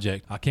neat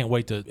project. I can't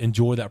wait to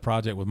enjoy that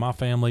project with my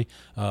family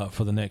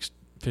for the next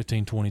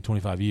 15, 20,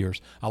 25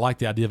 years. I like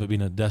the idea of it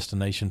being a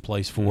destination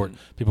place for it.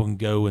 People can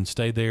go and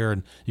stay there,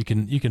 and you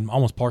can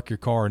almost park your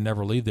car and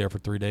never leave there for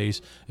 3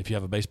 days if you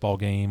have a baseball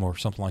game or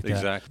something like that.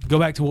 Exactly. Go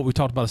back to what we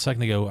talked about a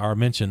second ago. I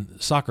mentioned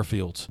soccer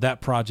fields.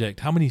 That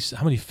project, how many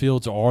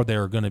fields are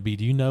there going to be?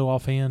 Do you know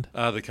offhand?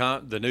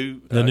 The new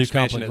complex,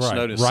 expansion at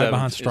Snowden is right seven,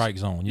 behind Strike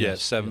Zone.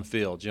 Yes, 7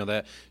 fields.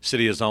 That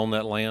city has owned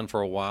that land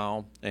for a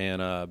while, and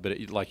but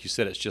like you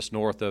said, it's just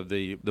north of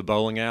the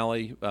bowling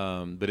alley.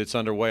 But it's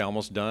underway,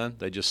 almost done.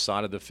 They just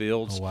sodded the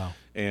fields. Oh, wow.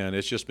 And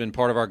it's just been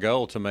part of our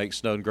goal to make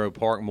Snowden Grove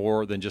Park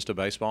more than just a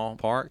baseball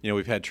park.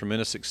 We've had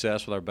tremendous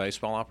success with our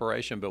baseball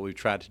operation, but we've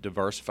tried to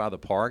diversify the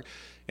park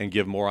and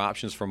give more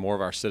options for more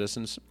of our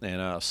citizens.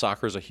 And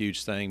soccer is a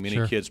huge thing.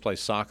 Many kids play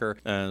soccer,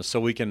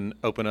 so we can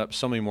open up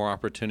so many more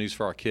opportunities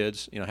for our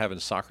kids, having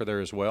soccer there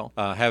as well.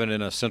 Having it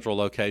in a central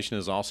location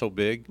is also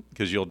big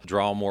because you'll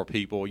draw more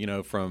people,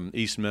 from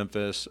East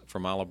Memphis,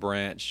 from Olive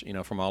Branch,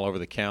 from all over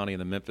the county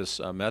and the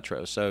Memphis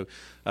metro. So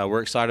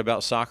we're excited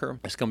about soccer.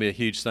 It's going to be a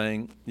huge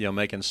thing,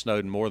 making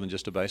Snowden more than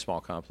just a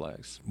baseball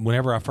complex.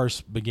 Whenever I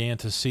first began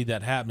to see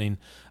that happening,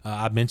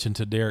 I mentioned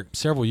to Derek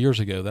several years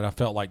ago that I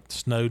felt like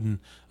Snowden,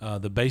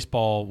 the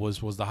baseball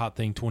was the hot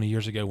thing 20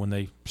 years ago when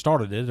they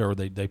started it or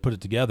they put it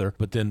together.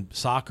 But then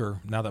soccer,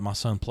 now that my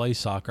son plays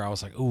soccer, I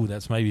was like, ooh,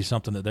 that's maybe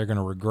something that they're going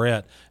to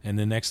regret. And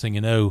the next thing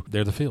you know,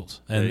 they're the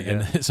fields.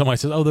 And somebody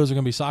says, oh, those are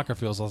going to be soccer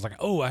fields. I was like,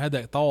 oh, I had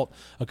that thought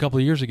a couple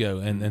of years ago.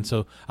 And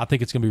so I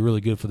think it's going to be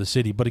really good for the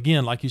city. But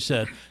again, like you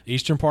said,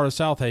 eastern part of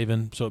South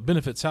Haven, so it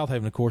benefits South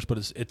Haven, of course, but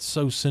it's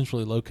so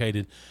centrally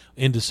located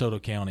in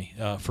DeSoto County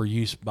for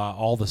use by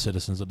all the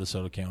citizens of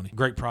DeSoto County.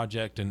 Great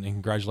project, and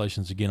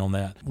congratulations again on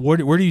that. Where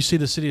do you see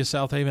the city of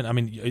South Haven? I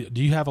mean,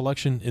 do you have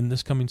election in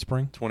this coming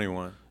spring?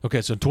 21.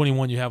 Okay, so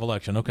 21 you have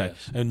election. Okay,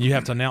 yes. And you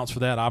have to announce for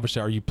that.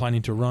 Obviously, are you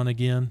planning to run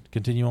again,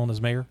 continue on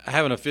as mayor? I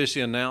haven't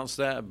officially announced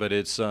that, but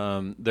it's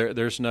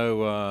there's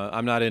no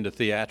I'm not into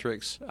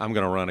theatrics. I'm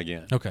going to run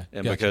again. Okay,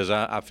 and gotcha. because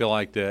I feel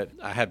like that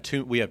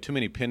we have too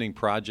many pending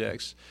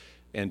projects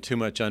and too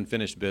much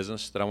unfinished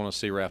business that I want to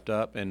see wrapped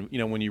up. And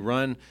when you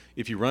run,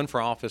 if you run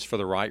for office for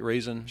the right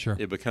reason, sure,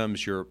 it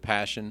becomes your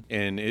passion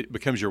and it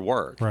becomes your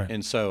work. Right.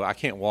 And so I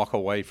can't walk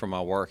away from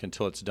my work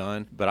until it's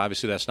done. But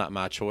obviously that's not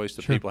my choice.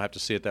 The Sure. people have to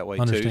see it that way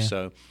Understand.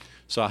 too.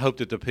 So I hope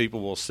that the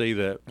people will see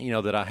that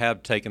that I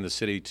have taken the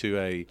city to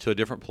a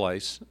different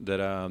place.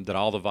 That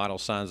all the vital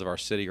signs of our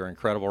city are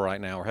incredible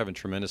right now. We're having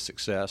tremendous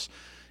success.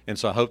 And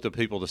so I hope the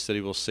people of the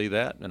city will see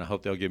that, and I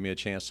hope they'll give me a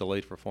chance to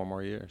lead for 4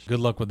 more years. Good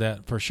luck with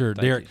that for sure.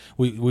 Thank Derek,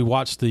 you. we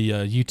watch the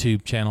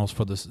YouTube channels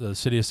for the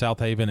city of South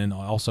Haven and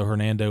also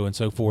Hernando and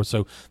so forth,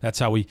 so that's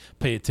how we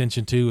pay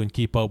attention to and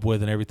keep up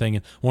with and everything.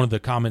 And one of the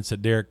comments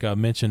that Derek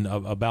mentioned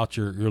about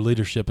your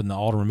leadership in the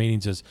Alderman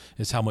meetings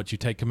is how much you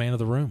take command of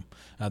the room.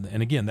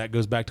 And again, that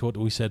goes back to what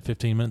we said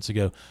 15 minutes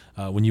ago.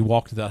 When you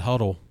walk to that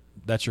huddle,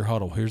 that's your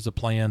huddle. Here's the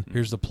plan.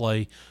 Here's the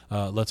play.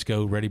 Let's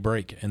go. Ready,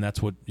 break. And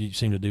that's what you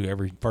seem to do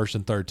every first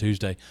and third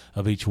Tuesday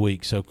of each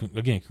week. So,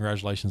 again,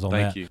 congratulations on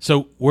that. Thank you.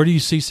 So, where do you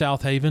see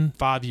South Haven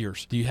 5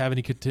 years? Do you have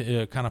any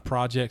kind of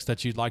projects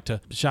that you'd like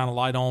to shine a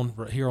light on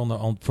right here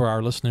for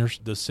our listeners?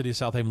 The city of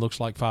South Haven looks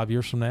like 5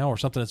 years from now, or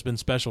something that's been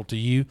special to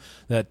you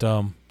that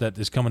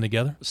is coming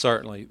together?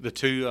 Certainly. The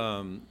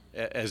two,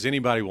 as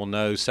anybody will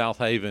know, South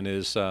Haven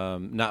is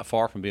not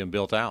far from being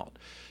built out.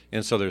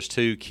 And so there's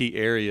 2 key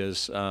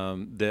areas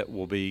that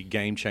will be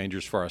game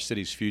changers for our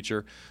city's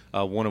future,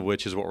 one of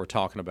which is what we're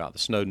talking about, the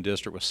Snowden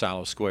District with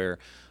Silo Square.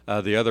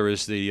 The other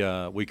is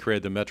we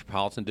created the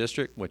Metropolitan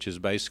District, which is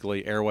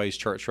basically Airways,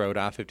 Church Road,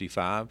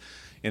 I-55.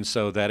 And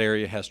so that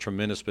area has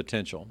tremendous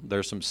potential.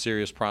 There's some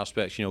serious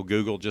prospects.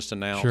 Google just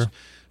announced.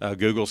 Sure.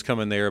 Google's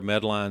coming there.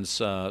 Medline's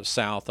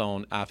south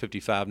on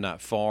I-55,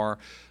 not far.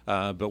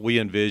 But we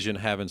envision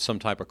having some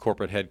type of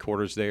corporate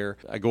headquarters there.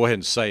 I go ahead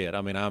and say it.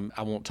 I mean,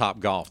 I want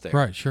Topgolf there.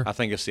 Right, sure. I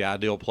think it's the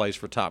ideal place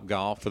for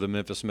Topgolf for the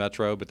Memphis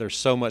Metro. But there's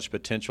so much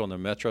potential in the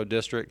Metro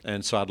District.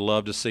 And so I'd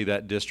love to see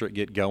that district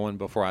get going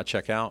before I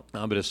check out.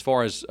 But as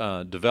far as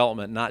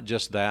development, not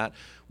just that,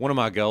 one of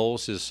my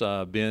goals has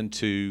been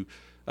to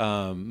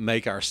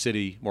make our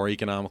city more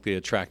economically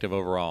attractive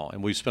overall.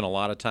 And we've spent a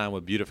lot of time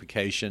with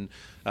beautification.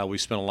 We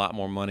spent a lot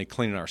more money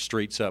cleaning our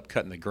streets up,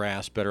 cutting the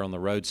grass better on the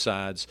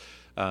roadsides,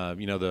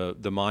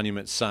 the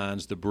monument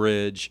signs, the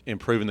bridge,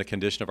 improving the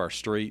condition of our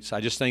streets.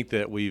 I just think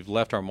that we've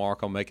left our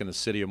mark on making the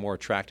city a more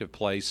attractive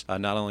place,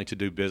 not only to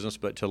do business,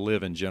 but to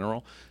live in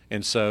general.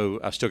 And so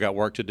I've still got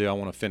work to do. I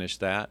want to finish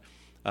that.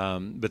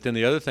 But then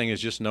the other thing is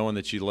just knowing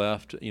that you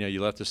left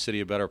the city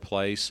a better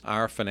place.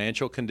 Our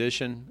financial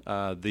condition,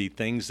 the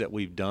things that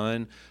we've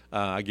done,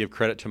 I give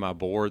credit to my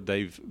board.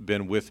 They've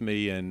been with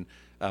me and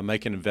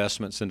making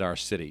investments into our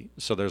city.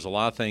 So there's a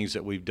lot of things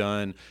that we've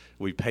done.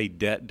 We've paid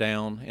debt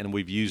down, and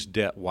we've used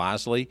debt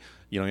wisely.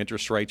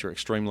 Interest rates are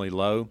extremely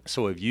low.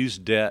 So we've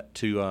used debt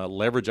to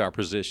leverage our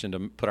position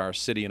to put our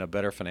city in a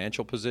better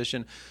financial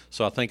position.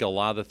 So I think a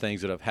lot of the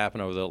things that have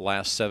happened over the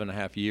last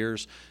 7.5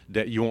 years,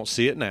 that you won't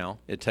see it now.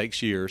 It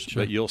takes years,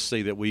 Sure. but you'll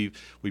see that we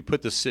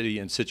put the city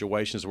in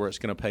situations where it's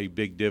going to pay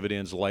big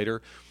dividends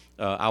later.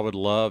 I would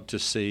love to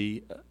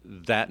see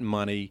that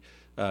money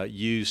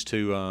use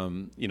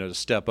to to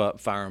step up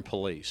fire and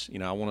police.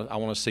 I want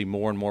to see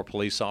more and more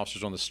police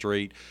officers on the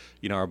street.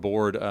 Our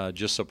board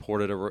just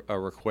supported a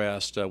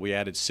request. We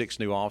added 6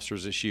 new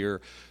officers this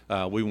year.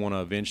 We want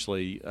to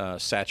eventually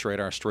saturate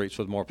our streets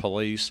with more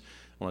police.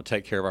 I want to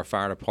take care of our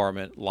fire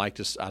department.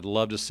 I'd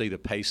love to see the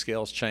pay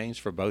scales change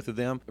for both of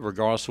them.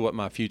 Regardless of what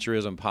my future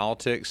is in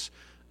politics,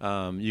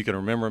 you can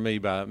remember me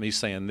by me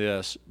saying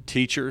this: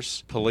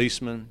 teachers,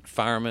 policemen,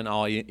 firemen,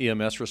 all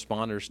EMS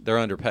responders, they're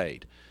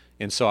underpaid.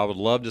 And so I would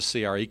love to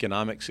see our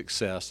economic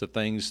success,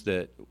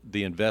 the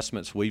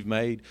investments we've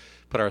made,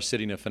 put our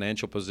city in a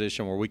financial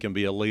position where we can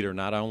be a leader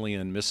not only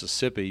in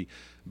Mississippi,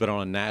 but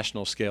on a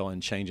national scale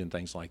and changing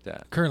things like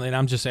that. Currently, and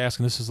I'm just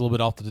asking, this is a little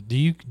bit off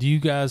do you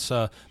guys,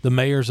 the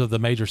mayors of the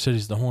major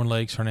cities, the Horn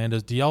Lakes,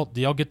 Hernandez, do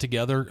y'all get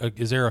together?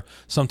 Is there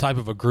some type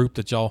of a group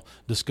that y'all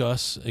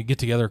discuss, get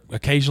together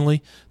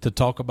occasionally to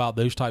talk about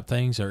those type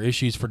things or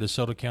issues for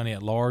DeSoto County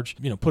at large?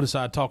 Put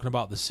aside talking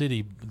about the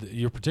city,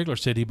 your particular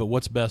city, but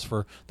what's best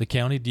for the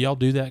county. Do y'all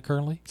do that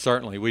currently?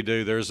 Certainly, we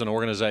do. There's an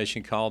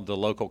organization called the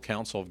Local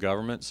Council of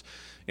Governments,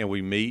 and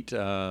we meet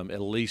at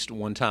least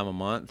one time a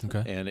month.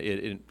 Okay. And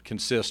it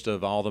consists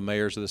of all the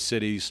mayors of the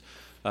cities,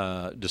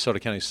 DeSoto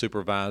County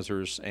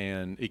supervisors,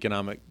 and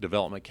Economic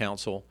Development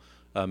Council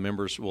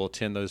members will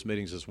attend those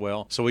meetings as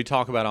well. So we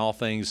talk about all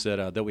things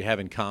that we have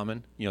in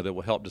common, that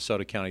will help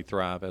DeSoto County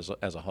thrive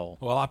as a whole.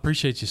 Well, I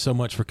appreciate you so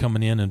much for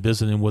coming in and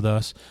visiting with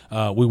us.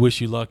 We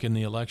wish you luck in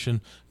the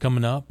election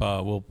coming up.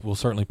 We'll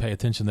certainly pay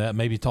attention to that.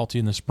 Maybe talk to you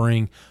in the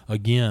spring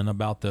again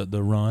about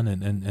the run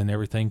and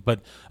everything.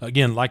 But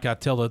again, like I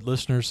tell the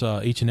listeners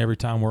each and every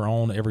time we're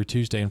on, every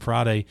Tuesday and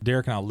Friday,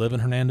 Derek and I live in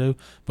Hernando,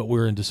 but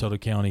we're in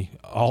DeSoto County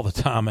all the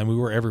time, and we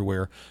were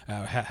everywhere.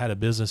 Had a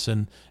business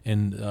in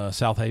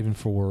South Haven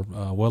for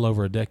well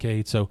over a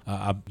decade. So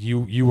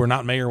you were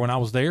not mayor when I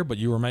was there, but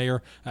you were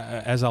mayor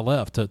as I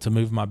left to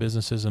move my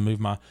businesses and move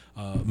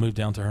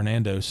down to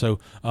Hernando. So,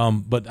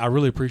 but I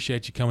really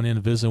appreciate you coming in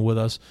and visiting with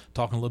us,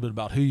 talking a little bit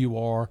about who you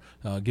are,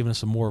 giving us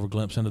some more of a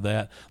glimpse into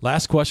that.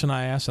 Last question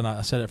I asked, and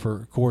I said it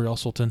for Corey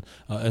Usselton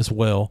as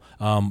well.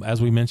 As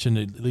we mentioned,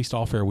 at least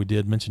off air, we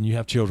did mention you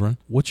have children.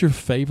 What's your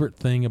favorite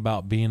thing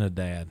about being a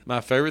dad?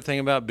 My favorite thing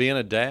about being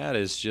a dad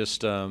is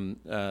just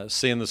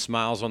seeing the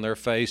smiles on their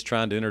face,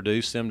 trying to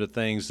introduce them to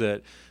things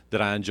that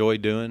I enjoy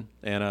doing.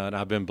 And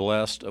I've been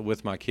blessed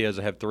with my kids.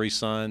 I have 3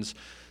 sons.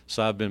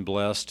 So I've been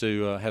blessed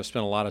to have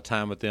spent a lot of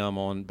time with them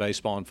on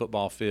baseball and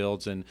football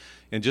fields, and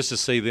just to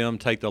see them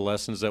take the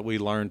lessons that we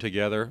learned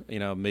together.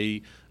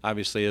 Me,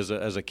 obviously, as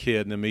a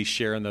kid, and then me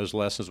sharing those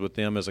lessons with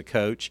them as a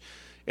coach,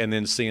 and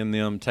then seeing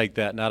them take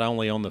that not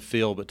only on the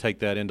field but take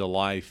that into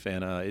life,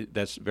 and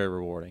that's very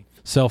rewarding.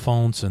 Cell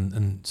phones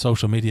and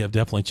social media have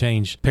definitely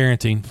changed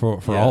parenting for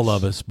Yes. all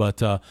of us.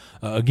 But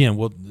again,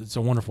 it's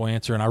a wonderful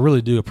answer, and I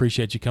really do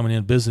appreciate you coming in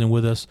and visiting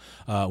with us.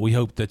 We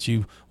hope that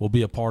you will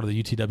be a part of the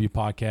UTW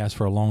podcast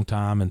for a long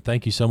time, and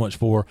thank you so much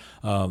for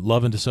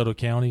loving DeSoto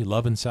County,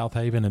 loving South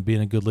Haven, and being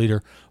a good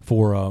leader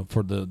for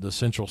the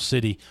central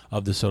city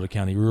of DeSoto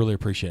County. We really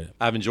appreciate it.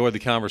 I've enjoyed the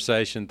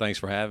conversation. Thanks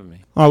for having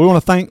me. All right, we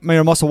want to thank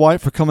Mayor Musselwhite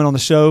for coming on the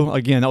show.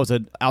 Again, that was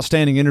an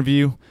outstanding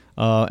interview.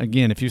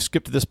 Again, if you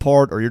skipped this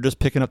part or you're just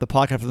picking up the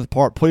podcast for this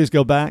part, please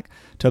go back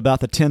to about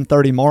the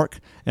 10:30 mark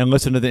and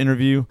listen to the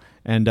interview.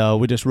 And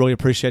we just really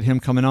appreciate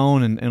him coming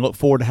on and look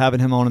forward to having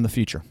him on in the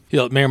future.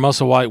 Yeah, Mayor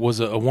Musselwhite was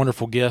a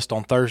wonderful guest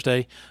on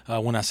Thursday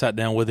when I sat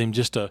down with him.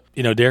 Just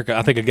Derek,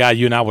 I think a guy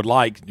you and I would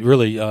like,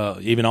 really,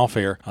 even off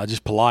air,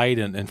 just polite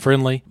and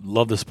friendly.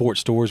 Love the sports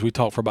stories. We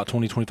talked for about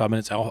 20, 25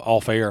 minutes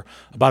off air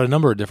about a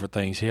number of different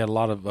things. He had a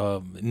lot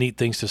of neat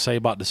things to say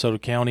about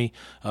DeSoto County.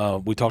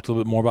 We talked a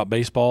little bit more about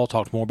baseball,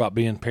 talked more about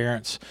being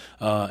parents,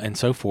 and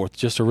so forth.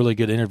 Just a really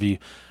good interview.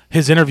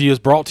 His interview is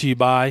brought to you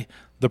by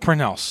The Print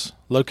House,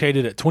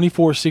 located at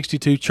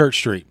 2462 Church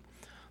Street.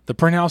 The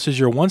Print House is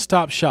your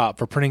one-stop shop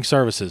for printing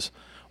services.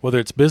 Whether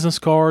it's business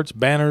cards,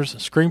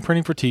 banners, screen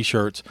printing for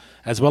T-shirts,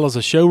 as well as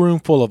a showroom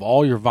full of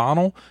all your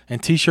vinyl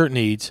and T-shirt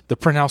needs, the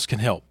Print House can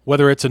help.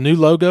 Whether it's a new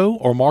logo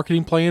or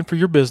marketing plan for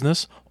your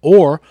business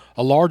or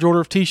a large order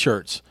of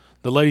T-shirts,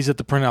 the ladies at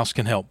the Print House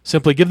can help.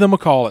 Simply give them a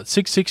call at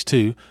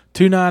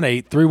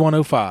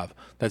 662-298-3105.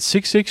 That's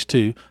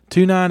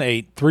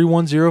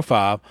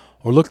 662-298-3105.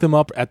 Or look them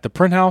up at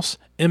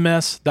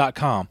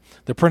thePrintHouseMS.com.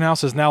 The Print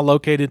House is now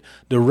located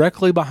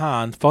directly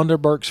behind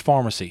Funderburk's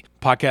Pharmacy.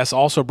 Podcast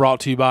also brought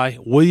to you by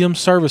Williams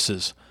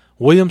Services.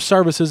 Williams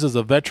Services is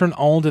a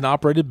veteran-owned and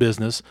operated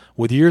business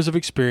with years of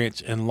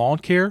experience in lawn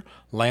care,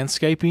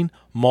 landscaping,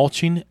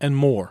 mulching, and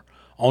more.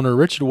 Owner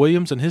Richard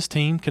Williams and his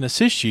team can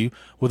assist you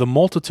with a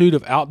multitude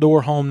of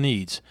outdoor home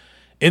needs.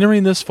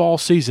 Entering this fall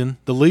season,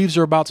 the leaves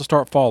are about to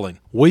start falling.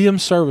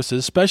 Williams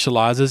Services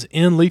specializes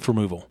in leaf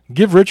removal.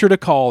 Give Richard a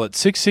call at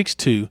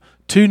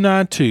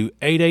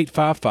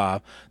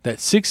 662-292-8855.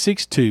 That's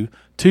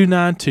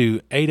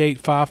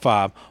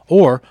 662-292-8855.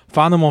 Or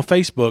find them on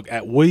Facebook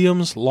at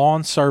Williams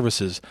Lawn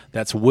Services.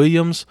 That's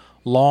Williams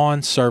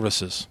Lawn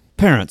Services.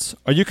 Parents,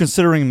 are you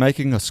considering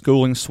making a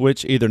schooling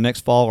switch either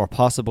next fall or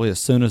possibly as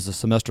soon as the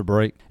semester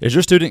break? Is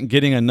your student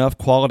getting enough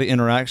quality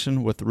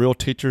interaction with real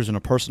teachers in a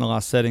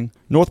personalized setting?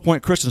 North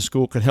Point Christian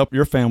School could help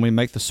your family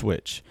make the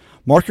switch.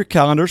 Mark your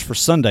calendars for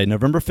Sunday,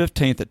 November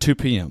 15th at 2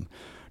 p.m.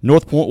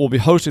 North Point will be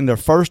hosting their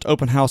first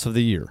open house of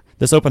the year.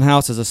 This open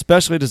house is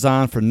especially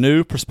designed for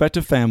new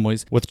prospective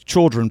families with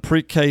children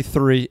pre-K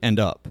 3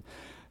 and up.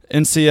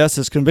 NCS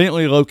is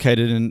conveniently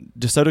located in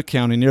DeSoto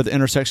County near the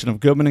intersection of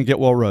Goodman and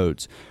Getwell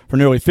Roads. For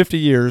nearly 50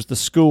 years, the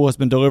school has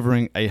been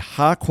delivering a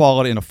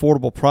high-quality and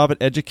affordable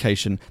private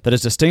education that is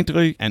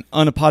distinctly and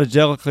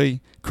unapologetically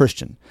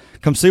Christian.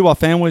 Come see why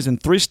families in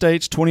 3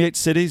 states, 28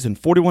 cities, and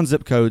 41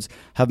 zip codes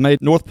have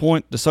made North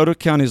Point DeSoto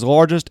County's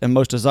largest and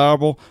most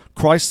desirable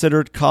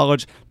Christ-centered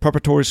college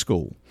preparatory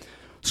school.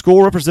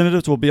 School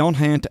representatives will be on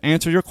hand to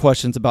answer your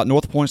questions about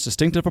North Point's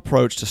distinctive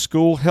approach to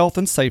school health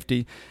and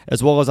safety,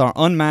 as well as our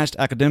unmatched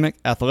academic,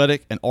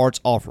 athletic, and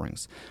arts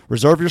offerings.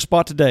 Reserve your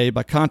spot today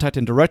by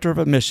contacting Director of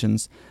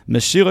Admissions,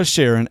 Ms. Sheila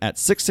Sharon, at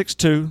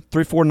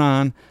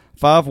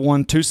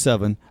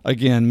 662-349-5127.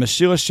 Again, Ms.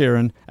 Sheila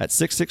Sharon at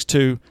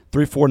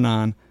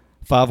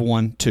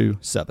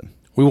 662-349-5127.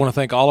 We want to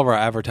thank all of our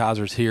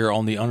advertisers here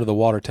on the Under the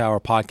Water Tower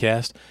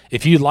podcast.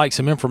 If you'd like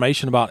some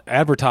information about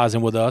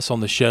advertising with us on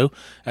the show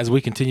as we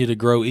continue to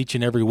grow each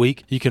and every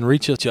week, you can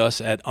reach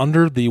us at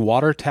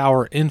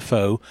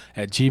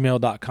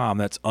underthewatertowerinfo@gmail.com.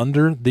 That's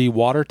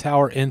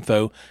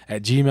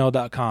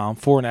underthewatertowerinfo@gmail.com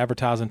for an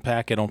advertising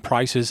packet on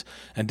prices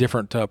and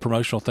different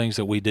promotional things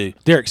that we do.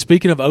 Derek,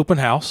 speaking of open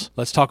house,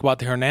 let's talk about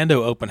the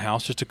Hernando open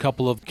house. Just a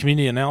couple of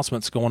community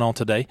announcements going on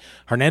today.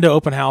 Hernando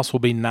open house will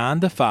be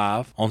 9 to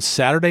 5 on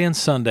Saturday and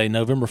Sunday,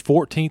 November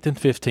 14th and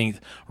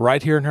 15th,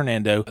 right here in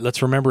Hernando.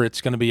 Let's remember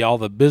it's going to be all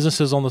the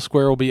businesses on the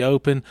square will be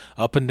open,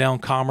 up and down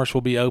Commerce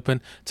will be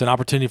open. It's an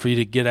opportunity for you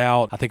to get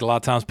out. I think a lot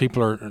of times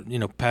people are,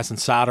 passing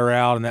cider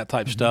out and that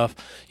type of stuff.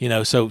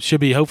 So it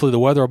should be, hopefully the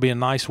weather will be a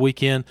nice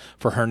weekend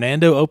for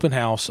Hernando Open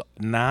House,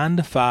 9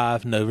 to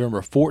 5,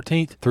 November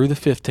 14th through the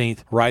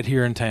 15th, right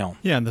here in town.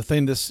 Yeah, and the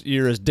theme this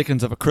year is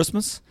Dickens of a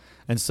Christmas.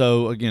 And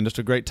so, again, just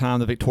a great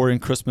time. The Victorian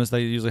Christmas,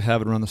 they usually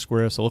have it around the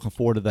square, so looking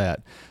forward to that.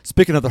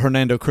 Speaking of the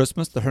Hernando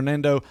Christmas, the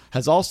Hernando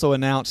has also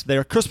announced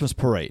their Christmas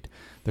parade.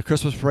 The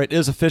Christmas parade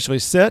is officially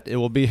set. It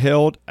will be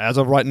held, as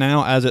of right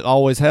now, as it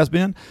always has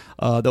been.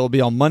 That will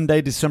be on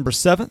Monday, December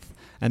 7th.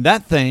 And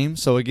that theme,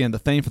 so again, the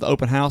theme for the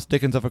open house,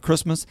 Dickens of a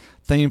Christmas,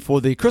 theme for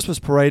the Christmas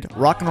parade,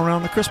 Rocking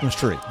Around the Christmas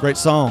Tree. Great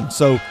song.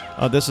 So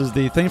this is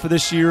the theme for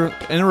this year.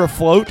 Enter a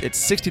float. It's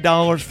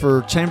 $60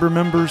 for chamber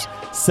members,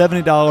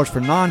 $70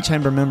 for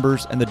non-chamber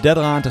members, and the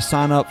deadline to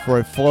sign up for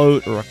a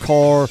float or a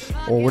car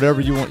or whatever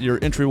you want your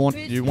entry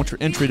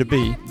to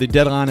be. The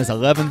deadline is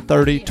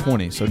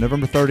 11/30/20. So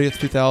November 30th,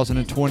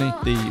 2020.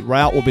 The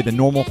route will be the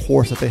normal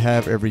course that they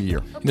have every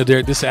year.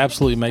 Derek, this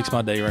absolutely makes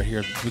my day right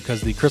here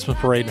because the Christmas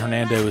parade in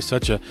Hernando is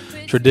such a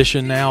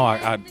tradition now.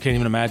 I can't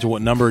even imagine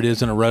what number it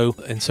is in a row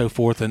and so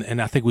forth.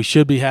 And I think we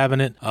should be having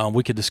it.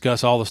 We could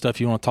discuss all the stuff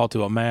you want to talk to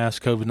about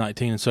masks,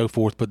 COVID-19, and so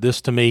forth. But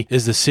this, to me,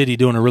 is the city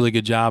doing a really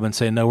good job and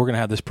saying, no, we're going to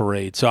have this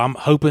parade. So I'm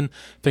hoping,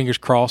 fingers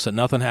crossed, that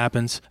nothing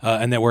happens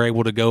and that we're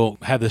able to go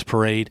have this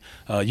parade.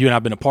 You and I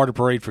have been a part of the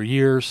parade for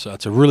years.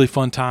 It's a really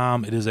fun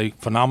time. It is a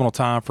phenomenal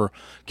time for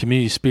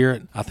community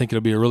spirit. I think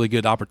it'll be a really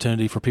good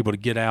opportunity for people to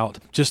get out,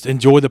 just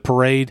enjoy the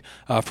parade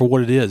for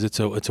what it is. It's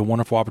a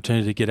wonderful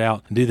opportunity to get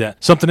out and do that.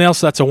 Something else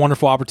that's a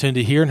wonderful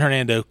opportunity here in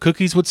Hernando,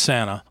 Cookies with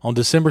Santa. On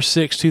December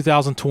 6,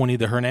 2020,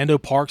 the Hernando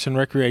Parks and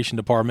Recreation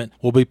Department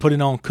will be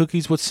putting on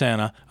Cookies with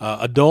Santa.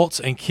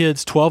 Adults and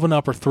kids 12 and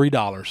up are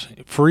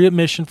 $3. Free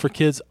admission for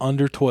kids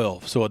under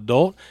 12. So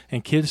adult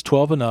and kids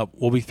 12 and up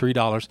will be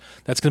 $3.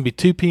 That's going to be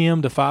 2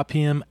 p.m. to 5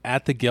 p.m.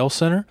 at the Gale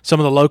Center.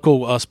 Some of the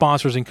local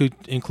sponsors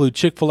include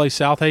Chick-fil-A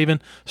Southaven,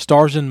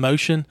 Stars in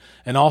Motion,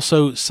 and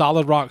also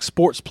Solid Rock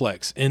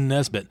Sportsplex in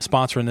Nesbitt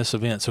sponsoring this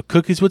event. So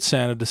Cookies with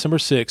Santa, December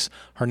 6th,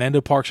 Hernando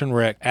Parks and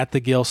Rec at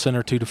the Gale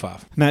Center, 2 to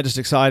 5. Matt, just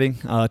exciting.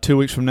 2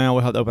 weeks from now,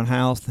 we'll have the open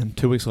house. Then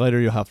 2 weeks later,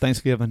 you'll have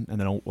Thanksgiving. And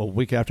then a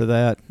week after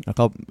that,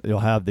 you'll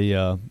have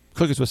the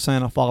Cookies with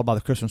Santa, followed by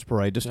the Christmas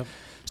parade. Just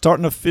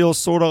starting to feel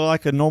sort of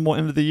like a normal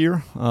end of the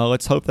year.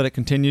 Let's hope that it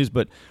continues,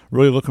 but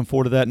really looking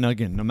forward to that. And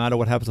again, no matter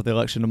what happens with the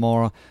election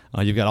tomorrow,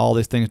 you've got all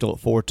these things to look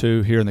forward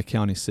to here in the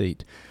county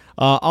seat.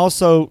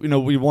 Also,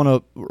 we want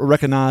to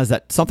recognize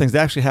that something's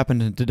actually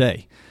happened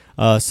today.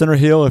 Center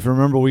Hill, if you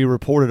remember, we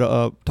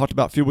talked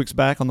about a few weeks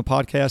back on the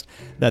podcast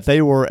that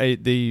they were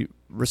the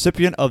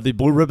recipient of the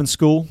Blue Ribbon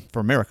School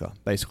for America,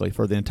 basically,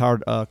 for the entire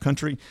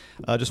country.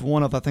 Just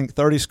one of, I think,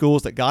 30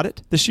 schools that got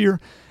it this year.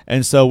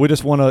 And so we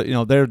just want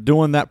to, they're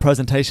doing that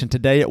presentation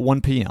today at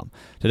 1 p.m.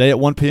 Today at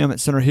 1 p.m. at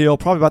Center Hill,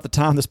 probably about the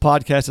time this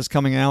podcast is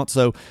coming out.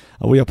 So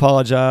we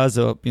apologize.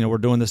 We're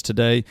doing this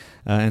today,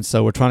 and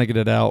so we're trying to get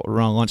it out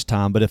around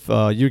lunchtime. But if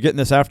you're getting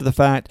this after the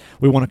fact,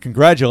 we want to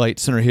congratulate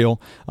Center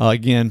Hill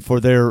again for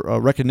their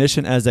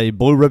recognition as a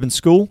Blue Ribbon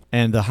School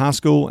and the high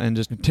school, and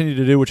just continue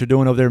to do what you're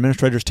doing over there,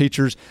 administrators,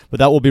 teachers. But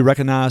that will be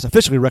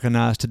officially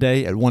recognized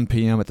today at 1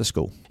 p.m. at the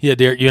school. Yeah,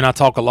 Derek, you and I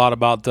talk a lot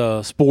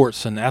about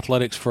sports and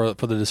athletics for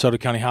the DeSoto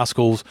County High high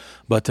schools,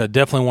 but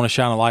definitely want to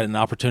shine a light and the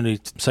opportunity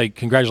to say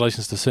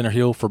congratulations to Center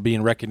Hill for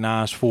being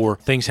recognized for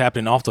things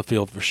happening off the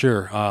field for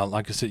sure.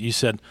 Like I said,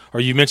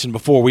 you mentioned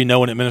before, we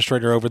know an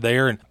administrator over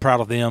there and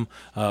proud of them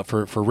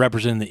for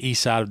representing the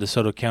east side of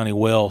DeSoto County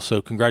well.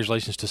 So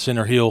congratulations to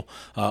Center Hill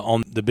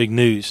on the big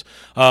news.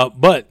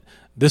 But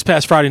this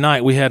past Friday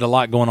night, we had a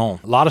lot going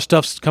on. A lot of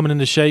stuff's coming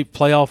into shape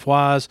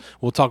playoff-wise.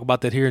 We'll talk about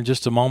that here in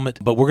just a moment.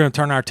 But we're going to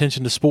turn our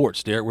attention to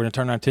sports, Derek. We're going to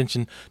turn our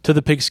attention to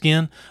the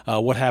pigskin,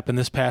 what happened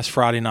this past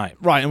Friday night.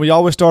 Right, and we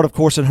always start, of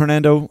course, in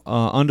Hernando,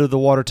 under the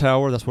water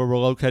tower. That's where we're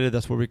located.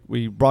 That's where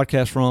we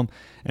broadcast from.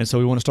 And so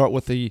we want to start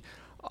with the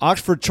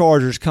Oxford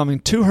Chargers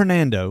coming to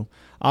Hernando.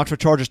 Oxford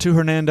Chargers to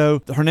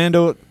Hernando.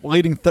 Hernando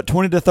leading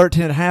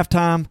 20-13 at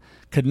halftime.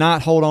 Could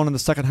not hold on in the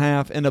second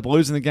half. Ended up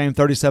losing the game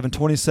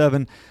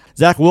 37-27.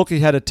 Zach Wilkie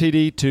had a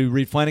TD to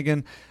Reed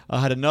Flanagan.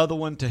 Had another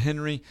one to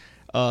Henry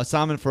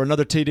Simon for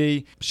another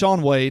TD.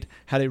 Sean Wade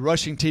had a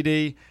rushing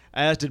TD,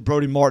 as did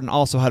Brody Martin,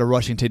 also had a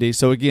rushing TD.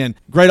 So, again,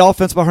 great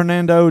offense by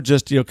Hernando.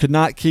 Just, could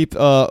not keep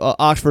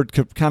Oxford,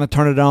 could kind of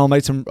turn it on,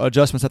 made some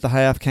adjustments at the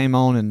half, came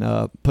on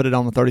and put it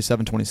on the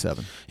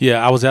 37-27.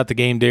 Yeah, I was at the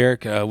game,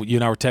 Derek. You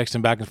and I were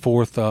texting back and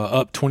forth,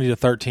 up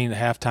 20-13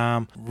 at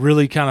halftime.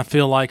 Really kind of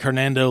feel like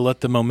Hernando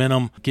let the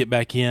momentum get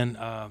back in.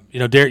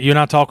 Derek, you and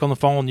I talk on the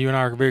phone. You and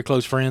I are very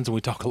close friends, and we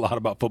talk a lot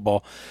about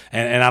football.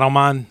 And I don't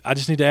mind. I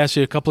just need to ask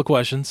you a couple of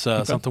questions,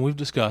 okay. Something we've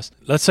discussed.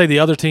 Let's say the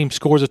other team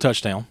scores a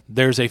touchdown.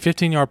 There's a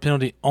 15-yard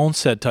penalty on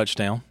said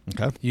touchdown.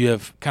 Okay. You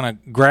have kind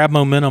of grabbed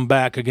momentum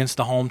back against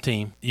the home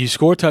team. You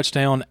score a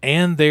touchdown,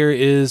 and there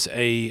is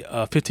a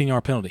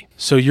 15-yard penalty.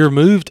 So you're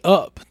moved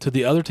up to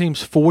the other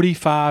team's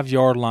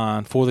 45-yard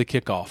line for the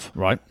kickoff.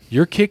 Right.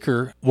 Your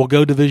kicker will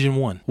go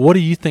Division I. What do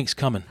you think's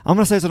coming? I'm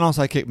going to say it's an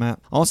onside kick, Matt.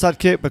 Onside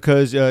kick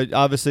because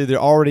obviously they're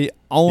already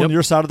on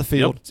your side of the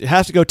field. Yep. It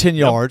has to go 10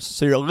 yards,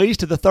 so you're at least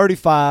to the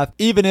 35,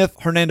 even if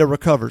Hernando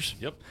recovers.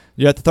 Yep.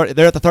 They're at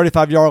the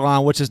 35-yard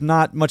line, which is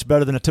not much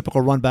better than a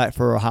typical run back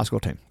for a high school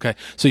team. Okay,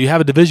 so you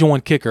have a Division I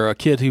kicker, a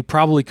kid who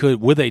probably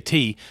could, with a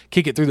tee,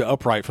 kick it through the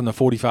upright from the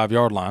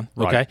 45-yard line.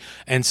 Okay, right.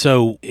 And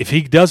so if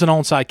he does an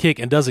onside kick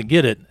and doesn't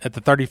get it at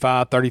the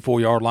 35,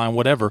 34-yard line,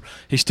 whatever,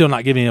 he's still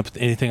not giving up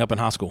anything up in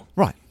high school.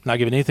 Right. Not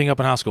giving anything up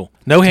in high school.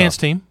 No hands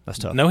team. That's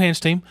tough. No hands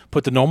team.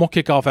 Put the normal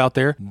kickoff out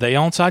there. They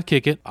onside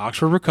kick it.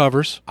 Oxford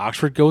recovers.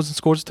 Oxford goes and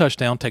scores a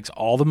touchdown, takes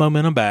all the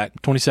momentum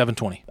back,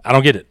 27-20. I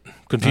don't get it.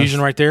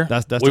 Confusion right there.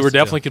 We were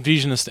definitely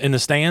confused in the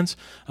stands,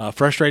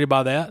 frustrated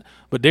by that.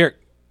 But, Derek,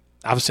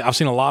 I've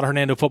seen a lot of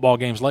Hernando football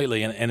games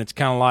lately, and it's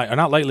kind of like – or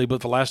not lately,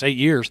 but for the last 8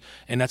 years,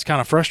 and that's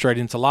kind of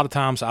frustrating. It's a lot of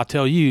times I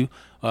tell you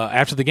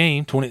after the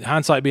game,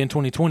 hindsight being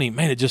 20/20,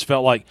 man, it just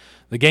felt like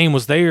the game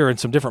was there and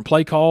some different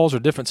play calls or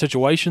different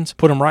situations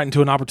put them right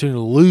into an opportunity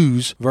to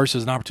lose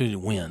versus an opportunity to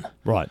win.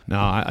 Right. No,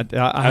 I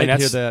hate to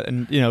hear that.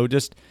 And,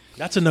 just –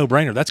 that's a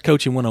no-brainer. That's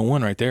coaching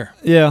 101 right there.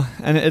 Yeah,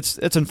 and it's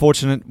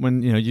unfortunate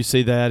when you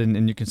see that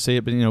and you can see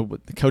it. But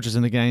with the coaches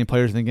in the game,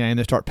 players in the game,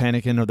 they start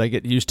panicking or they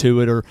get used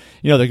to it, or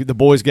the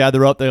boys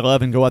gather up. They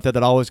love and go out there.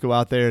 That always go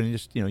out there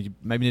and you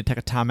maybe need to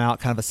take a timeout,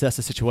 kind of assess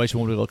the situation.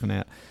 What we're looking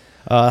at.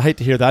 I hate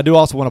to hear that. I do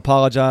also want to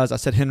apologize. I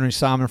said Henry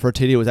Simon for a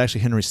TD. It was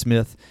actually Henry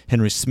Smith.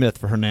 Henry Smith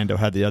for Hernando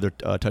had the other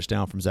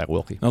touchdown from Zach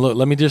Wilkie. Now, look,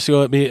 let me just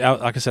go.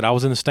 Like I said, I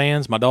was in the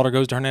stands. My daughter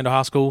goes to Hernando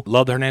High School.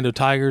 Love the Hernando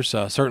Tigers.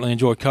 Certainly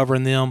enjoy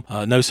covering them.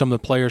 Know some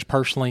of the players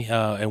personally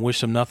and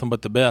wish them nothing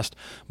but the best.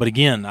 But,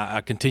 again,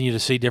 I continue to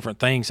see different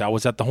things. I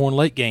was at the Horn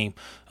Lake game.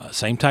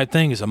 Same type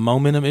thing. It's a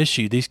momentum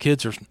issue. These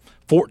kids are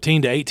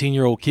 14 to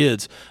 18-year-old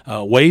kids.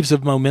 Waves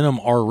of momentum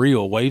are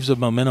real. Waves of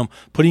momentum,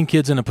 putting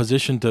kids in a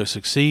position to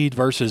succeed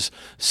versus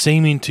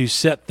seeming to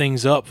set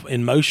things up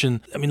in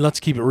motion. I mean,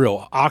 let's keep it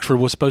real. Oxford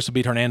was supposed to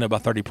beat Hernando by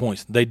 30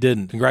 points. They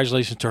didn't.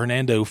 Congratulations to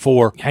Hernando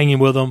for hanging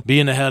with them,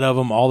 being ahead of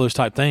them, all those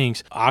type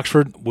things.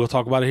 Oxford, we'll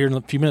talk about it here in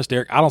a few minutes,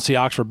 Derek. I don't see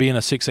Oxford being a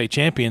 6A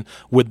champion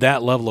with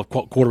that level of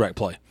quarterback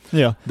play.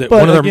 Yeah,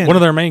 one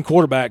of their main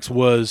quarterbacks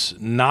was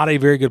not a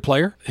very good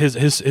player. His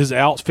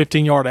outs,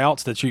 15-yard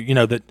outs that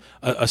that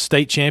a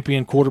state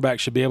champion quarterback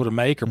should be able to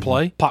make or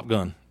play. Pop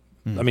gun.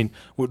 I mean,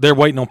 they're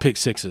waiting on pick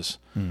sixes.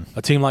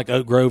 A team like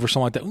Oak Grove or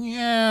something like that,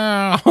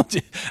 yeah.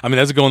 I mean,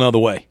 that's going the other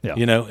way,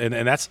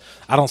 and that's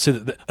 – I don't see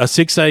that – a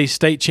 6A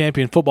state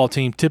champion football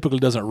team typically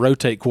doesn't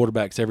rotate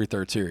quarterbacks every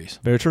third series.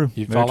 Very true.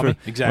 You follow me?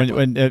 Exactly.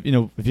 When if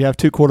you have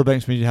two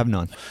quarterbacks, you have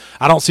none.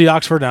 I don't see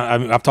Oxford.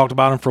 I've talked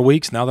about him for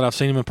weeks. Now that I've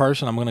seen him in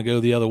person, I'm going to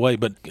go the other way.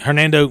 But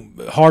Hernando,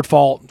 hard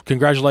fought.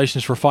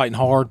 Congratulations for fighting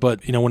hard.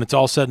 But, when it's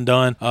all said and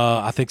done,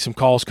 I think some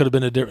calls could have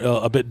been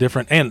a bit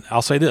different. And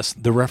I'll say this,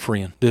 the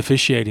refereeing, the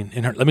officiating.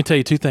 And let me tell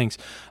you two things.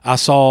 I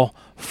saw –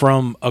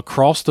 from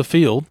across the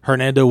field,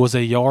 Hernando was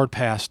a yard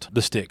past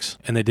the sticks,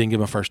 and they didn't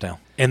give him a first down.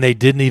 And they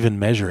didn't even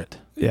measure it.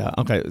 Yeah,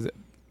 okay.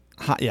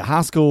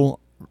 High school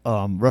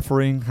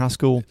refereeing high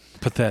school.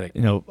 Pathetic.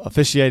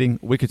 Officiating,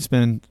 we could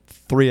spend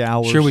 3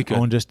 hours Sure we could.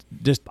 on just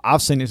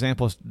I've seen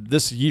examples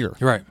this year.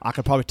 Right. I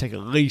could probably take at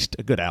least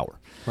a good hour.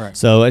 Right.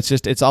 So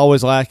it's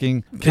always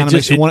lacking. Kind of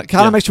makes you want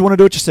to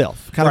do it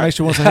yourself. Kind of makes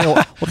you want to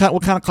say,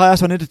 what kind of class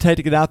do I need to take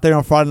to get out there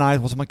on Friday night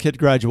once my kid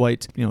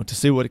graduates, to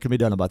see what can be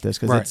done about this,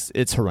 because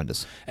it's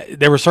horrendous.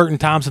 There were certain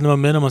times in the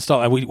momentum and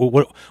stuff.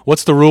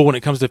 What's the rule when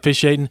it comes to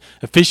officiating?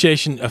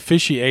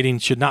 Officiating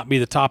should not be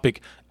the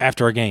topic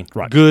after a game.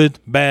 Right. Good,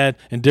 bad,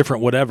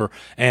 indifferent, whatever.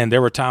 And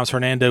there were times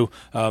Hernando,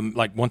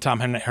 like one time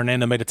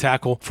Hernando made a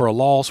tackle for a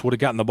loss, would have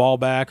gotten the ball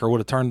back or would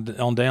have turned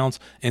on downs,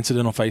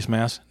 incidental face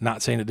mask.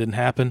 Not saying it didn't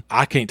happen.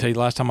 I can't tell you the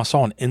last time I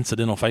saw an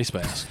incidental face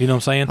mask. You know what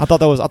I'm saying? I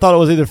thought it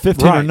was either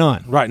 15 or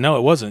none. Right. No,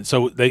 it wasn't.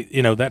 So they,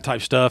 that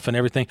type stuff and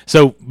everything.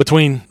 So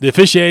between the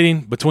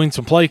officiating, between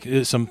some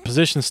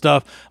position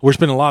stuff, we're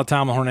spending a lot of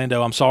time on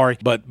Hernando. I'm sorry,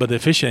 but the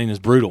officiating is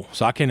brutal.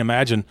 So I can't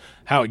imagine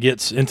how it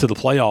gets into the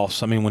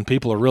playoffs. I mean, when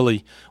people are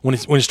really when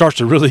it starts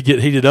to really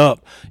get heated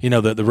up,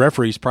 the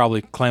referees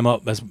probably clam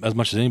up as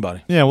much as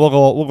anybody. Yeah, we'll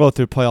go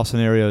through playoff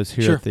scenarios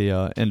here at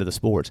the end of the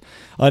sports.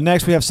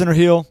 Next, we have Center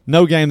Hill.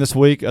 No game this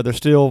week. They're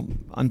still,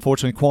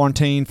 unfortunately,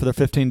 quarantined for their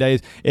 15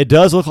 days. It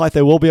does look like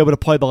they will be able to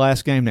play the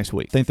last game next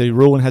week. I think the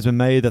ruling has been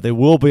made that they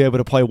will be able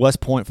to play West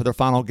Point for their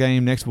final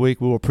game next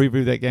week. We will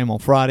preview that game on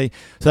Friday.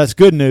 So that's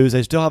good news.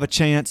 They still have a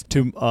chance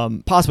to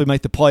possibly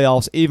make the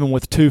playoffs, even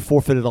with 2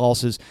 forfeited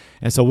losses.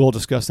 And so we'll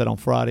discuss that on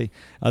Friday.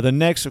 The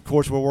next, of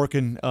course, we're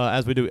working,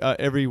 as we do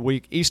every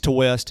week, east to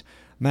west.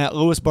 Matt,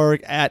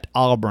 Lewisburg at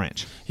Olive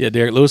Branch. Yeah,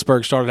 Derek,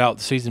 Lewisburg started out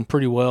the season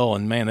pretty well,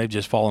 and, man, they've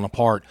just fallen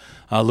apart.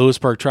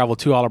 Lewisburg traveled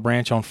to Olive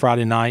Branch on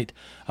Friday night,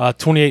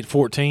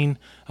 28-14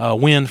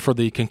 win for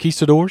the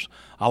Conquistadors.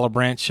 Olive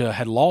Branch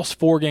had lost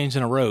 4 games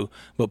in a row,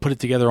 but put it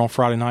together on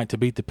Friday night to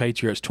beat the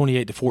Patriots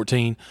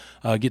 28-14,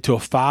 get to a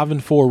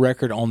 5-4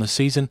 record on the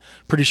season.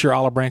 Pretty sure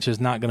Olive Branch is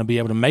not going to be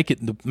able to make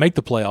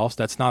the playoffs.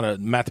 That's not a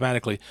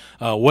mathematically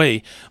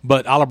way,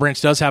 but Olive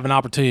Branch does have an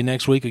opportunity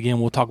next week. Again,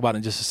 we'll talk about it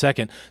in just a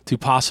second, to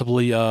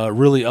possibly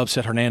really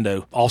upset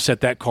Hernando,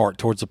 offset that cart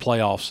towards the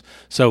playoffs.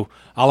 So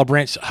Olive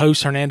Branch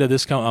hosts Hernando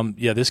this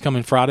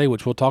coming Friday,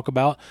 which we'll talk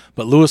about.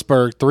 But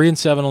Lewisburg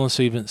 3-7 on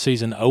the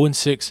season,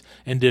 0-6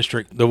 in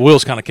district. The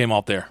wheels kind of came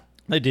off there.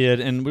 They did,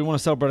 and we want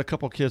to celebrate a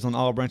couple of kids on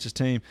Olive Branch's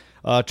team.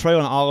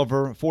 Traylon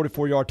Oliver,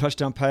 44-yard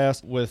touchdown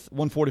pass with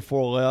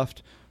 1:44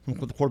 left from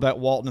the quarterback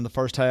Walton in the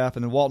first half,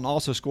 and then Walton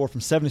also scored from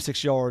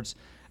 76 yards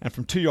and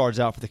from 2 yards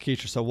out for the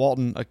Keecher. So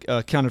Walton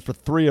accounted for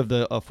 3 of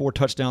the 4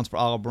 touchdowns for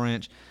Olive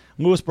Branch.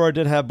 Lewisburg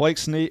did have Blake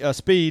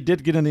Speed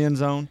did get in the end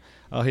zone.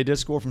 He did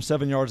score from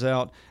 7 yards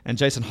out, and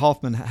Jason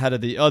Hoffman had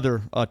the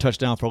other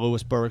touchdown for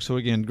Lewisburg. So,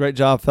 again, great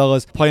job,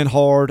 fellas, playing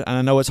hard. And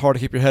I know it's hard to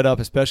keep your head up,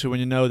 especially when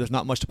you know there's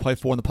not much to play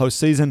for in the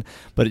postseason.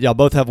 But y'all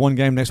both have one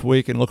game next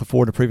week, and looking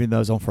forward to previewing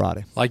those on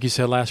Friday. Like you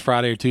said last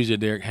Friday or Tuesday,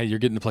 Derek, hey, you're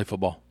getting to play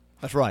football.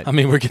 That's right. I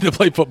mean, we're getting to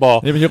play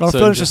football. You're going to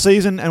finish the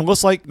season, and it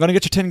looks like going to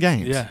get you 10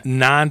 games. Yeah,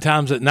 9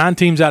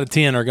 teams out of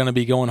 10 are going to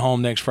be going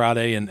home next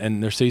Friday,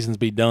 and their seasons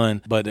be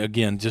done. But,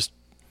 again, just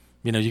 –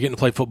 you're getting to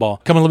play football.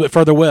 Coming a little bit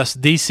further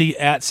west, D.C.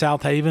 at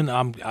South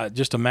Haven.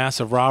 Just a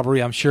massive robbery,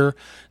 I'm sure.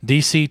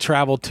 D.C.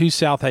 traveled to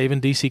South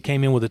Haven. D.C.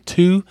 came in with a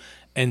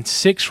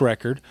 2-6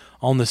 record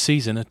on the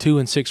season, a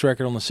 2-6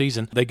 record on the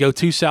season. They go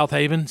to South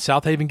Haven.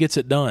 South Haven gets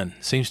it done.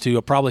 Seems to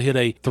probably hit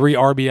a 3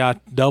 RBI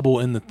double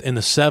in the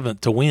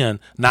 7th to win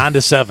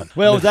 9-7.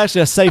 Well, it was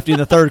actually a safety in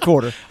the third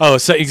quarter. Oh,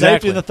 exactly.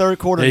 Safety in the third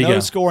quarter. No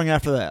scoring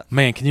after that.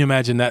 Man, can you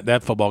imagine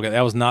that football game?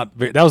 That was not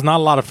a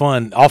lot of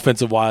fun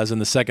offensive wise in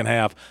the second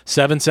half.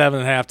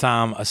 7-7 at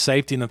halftime, a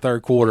safety in the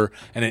third quarter,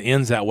 and it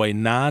ends that way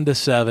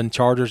 9-7.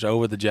 Chargers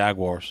over the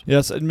Jaguars.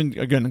 Yes, I mean,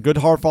 again, a good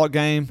hard fought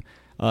game.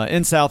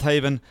 In South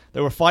Haven, they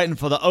were fighting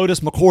for the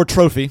Otis McCord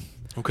Trophy.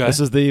 Okay, this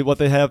is what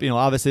they have.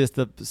 Obviously, it's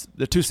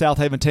the 2 South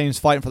Haven teams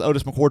fighting for the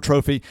Otis McCord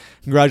Trophy.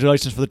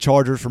 Congratulations for the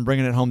Chargers from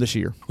bringing it home this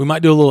year. We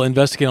might do a little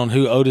investigate on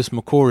who Otis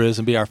McCord is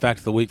and be our fact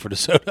of the week for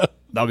DeSoto.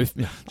 That'll be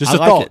just a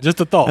thought. Just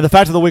a thought. And the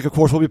fact of the week, of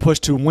course, will be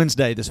pushed to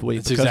Wednesday this week.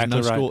 That's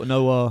exactly right.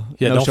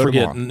 Don't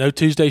forget, tomorrow. No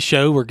Tuesday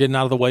show. We're getting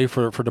out of the way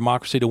for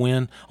Democracy to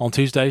Win on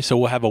Tuesday, so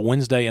we'll have a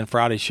Wednesday and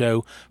Friday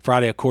show.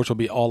 Friday, of course, will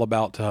be all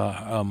about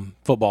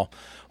football.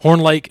 Horn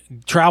Lake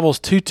travels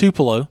to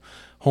Tupelo.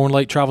 Horn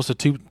Lake travels to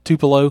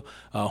Tupelo.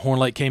 Horn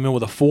Lake came in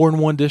with a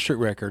 4-1 district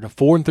record, a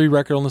 4-3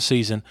 record on the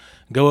season.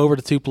 Go over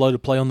to Tupelo to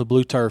play on the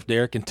blue turf,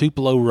 Derek, and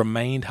Tupelo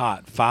remained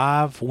hot.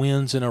 5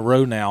 wins in a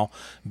row now,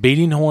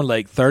 beating Horn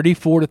Lake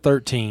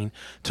 34-13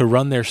 to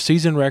run their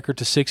season record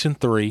to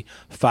 6-3,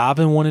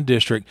 5-1 in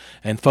district.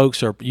 And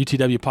folks, our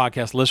UTW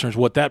podcast listeners,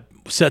 what that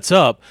sets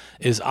up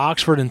is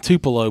Oxford and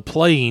Tupelo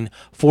playing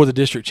for the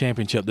district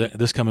championship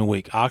this coming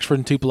week. Oxford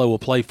and Tupelo will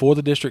play for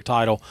the district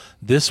title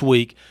this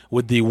week,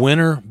 with the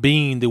winner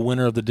being the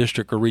winner of the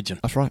district or region.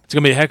 That's right. It's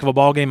going to be a heck of a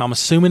ball game. I'm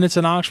assuming it's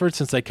in Oxford,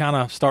 since they kind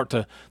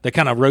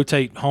of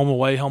rotate home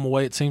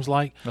away, it seems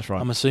like. That's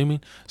right. I'm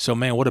assuming. So,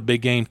 man, what a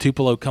big game.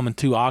 Tupelo coming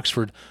to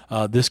Oxford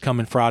this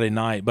coming Friday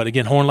night. But,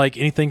 again, Horn Lake,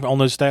 anything on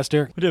those stats,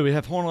 Derek? We do. We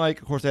have Horn Lake.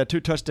 Of course, they had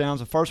 2 touchdowns.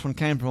 The first one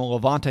came from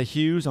Levante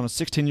Hughes on a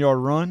 16-yard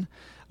run.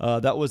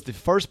 That was the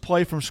first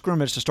play from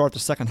scrimmage to start the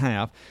second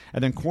half.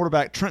 And then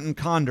quarterback Trenton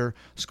Conder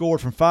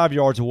scored from 5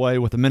 yards away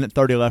with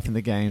 1:30 left in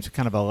the game. So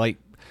kind of a late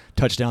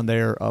touchdown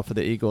there for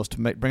the Eagles to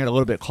bring it a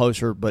little bit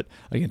closer. But,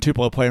 again,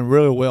 Tupelo playing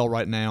really well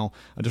right now.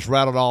 I just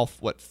rattled off,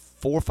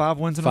 4 or 5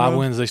 wins in a row? 5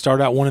 wins. They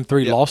started out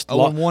 1-3. Yeah, Lost.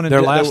 0-1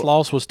 their last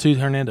loss was to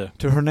Hernando.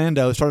 To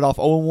Hernando. They started off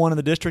 0-1 in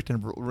the district,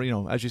 and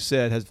as you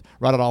said, has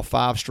rattled off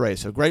 5 straight.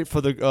 So great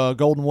for the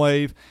Golden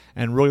Wave,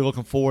 and really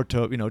looking forward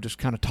to just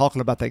kind of talking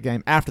about that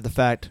game after the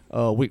fact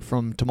a week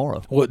from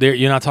tomorrow. Well,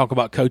 you and I talk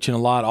about coaching a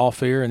lot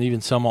off air, and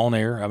even some on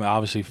air. I mean,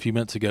 obviously a few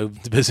minutes ago,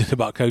 visited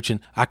about coaching.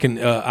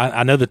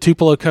 I know the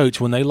Tupelo coach,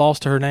 when they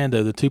lost to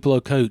Hernando, the Tupelo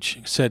coach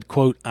said,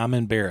 "quote I'm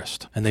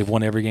embarrassed," and they've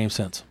won every game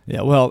since.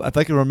 Yeah, well, I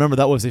think you remember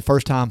that was the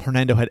first time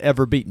Hernando had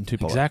ever beaten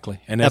Tupelo. Exactly,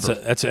 and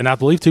and I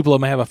believe Tupelo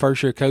may have a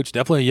first-year coach,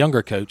 definitely a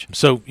younger coach.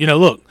 So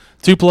look,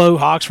 Tupelo,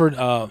 Oxford,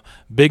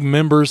 big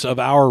members of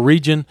our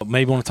region.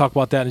 Maybe want to talk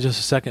about that in just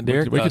a second,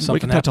 Derek. We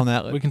can touch on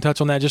that. We can touch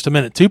on that in just a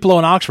minute. Tupelo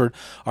and Oxford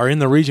are in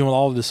the region with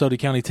all of the DeSoto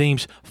County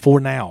teams for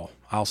now.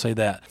 I'll say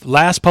that.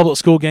 Last public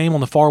school game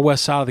on the far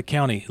west side of the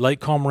county. Lake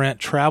Cormorant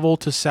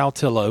traveled to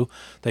Saltillo.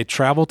 They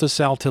traveled to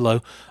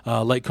Saltillo.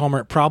 Lake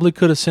Cormorant probably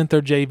could have sent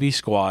their JV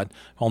squad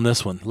on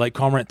this one. Lake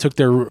Cormorant took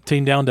their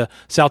team down to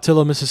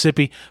Saltillo,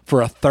 Mississippi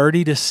for a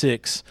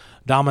 30-6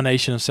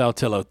 domination of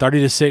Saltillo.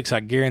 30-6, I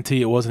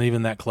guarantee it wasn't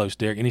even that close,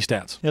 Derek. Any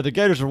stats? Yeah, the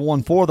Gators have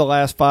won 4 of the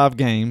last 5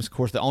 games. Of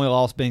course, the only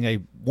loss being a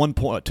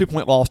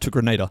 2-point loss to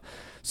Grenada.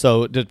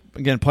 So,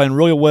 again, playing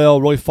really well,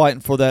 really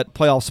fighting for that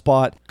playoff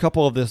spot. A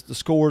couple of the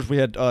scores, we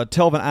had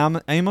Telvin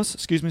Amos,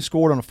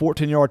 scored on a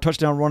 14-yard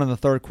touchdown run in the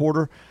third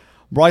quarter.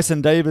 Bryson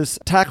Davis,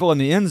 tackle in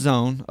the end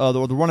zone,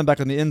 the running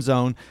back in the end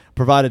zone,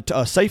 provided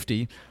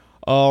safety.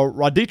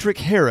 Roderick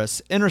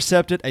Harris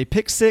intercepted a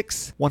pick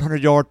six,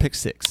 100-yard pick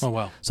six. Oh,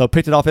 wow. So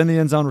picked it off in the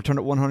end zone, returned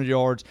it 100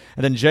 yards.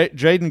 And then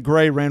Jaden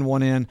Gray ran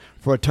one in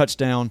for a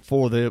touchdown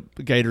for the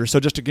Gators. So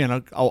just, again,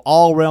 an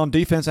all-around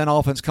defense and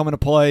offense coming to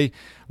play.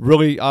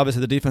 Really,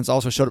 obviously, the defense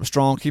also showed up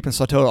strong, keeping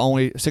Saltillo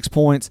only 6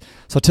 points.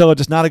 Saltillo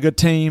just not a good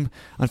team.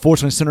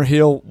 Unfortunately, Center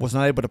Hill was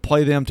not able to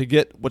play them to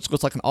get what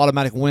looks like an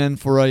automatic win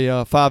for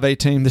a 5A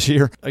team this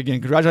year. Again,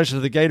 congratulations to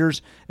the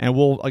Gators, and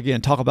we'll,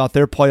 again, talk about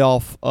their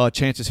playoff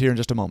chances here in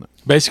just a moment.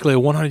 Basically, a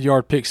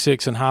 100-yard pick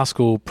six in high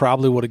school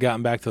probably would have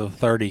gotten back to the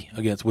 30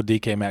 with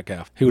DK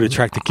Metcalf. He would have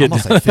tracked the kid. I'm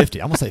going to say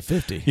 50. I'm going to say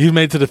 50. You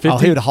made it to the 50? Oh,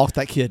 he would have hawked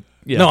that kid.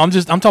 Yeah. No, I'm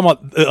talking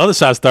about the other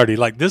side's 30,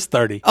 like this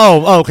 30.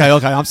 Oh, okay.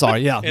 I'm sorry.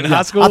 Yeah. In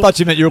high school? I thought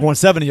you meant you were going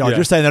 70 yards. Yeah.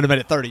 You're saying that would have made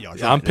it 30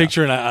 yards. Yeah, I'm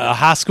picturing a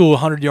high school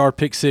 100-yard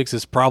pick six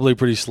is probably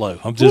pretty slow.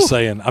 I'm just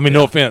saying. I mean,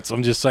 no offense.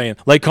 I'm just saying.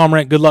 Lake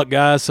Cormorant, good luck,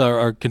 guys.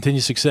 Our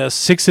continued success.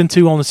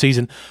 6-2 on the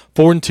season,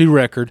 4-2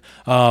 record.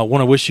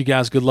 Want to wish you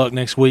guys good luck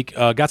next week.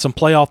 Got some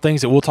playoff things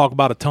that we'll talk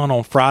about a ton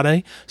on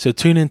Friday. So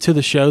tune into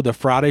the show. The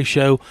Friday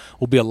show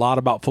will be a lot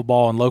about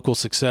football and local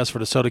success for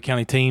the DeSoto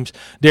County teams.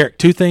 Derek,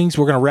 2 things.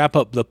 We're going to wrap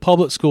up the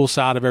public school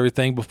side of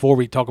everything before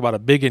we talk about a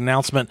big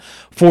announcement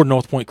for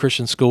North Point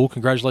Christian School.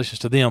 Congratulations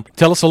to them.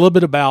 Tell us a little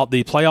bit about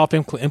the playoff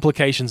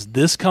implications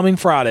this coming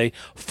Friday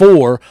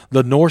for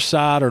the north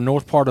side or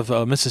north part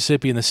of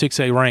Mississippi in the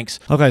 6A ranks.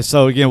 Okay,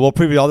 so again, we'll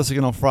preview all this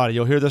again on Friday.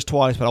 You'll hear this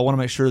twice, but I want to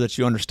make sure that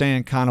you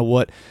understand kind of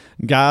what,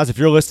 guys, if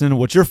you're listening,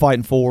 what you're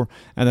fighting for,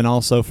 and then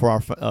also for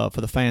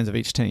for the fans of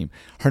each team.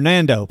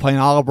 Hernando playing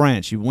Olive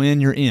Branch. You win,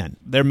 you're in.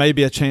 There may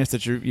be a chance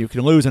that you can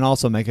lose and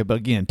also make it, but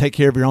again, take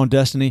care of your own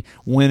destiny,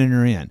 win, and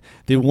you're in.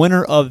 The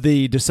winner of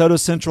the DeSoto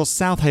Central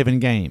Southaven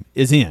game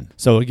is in.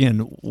 So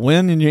again,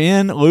 win and you're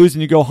in, lose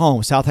and you go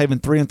home. Southaven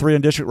 3-3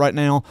 in district right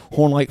now.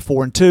 Horn Lake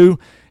 4-2.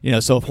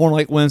 So if Horn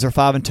Lake wins, they're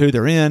 5-2,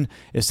 they're in.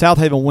 If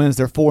Southaven wins,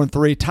 they're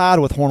 4-3, tied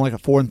with Horn Lake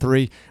at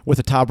 4-3 with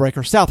a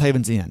tiebreaker.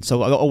 Southaven's in.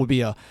 So it would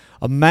be a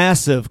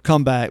massive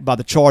comeback by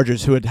the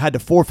Chargers, who had to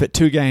forfeit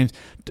 2 games.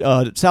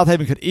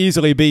 Southaven could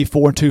easily be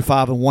 4-2,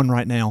 5-1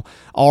 right now,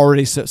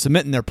 already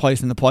submitting their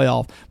place in the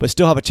playoff, but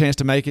still have a chance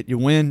to make it. You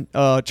win,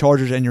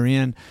 Chargers, and you're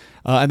in.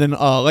 And then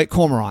Lake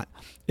Cormorant.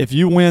 If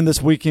you win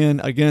this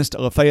weekend against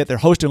Lafayette, they're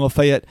hosting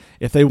Lafayette.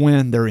 If they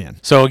win, they're in.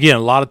 So, again, a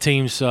lot of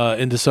teams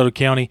in DeSoto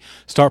County.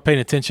 Start paying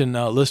attention,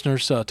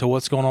 listeners, to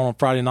what's going on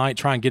Friday night.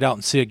 Try and get out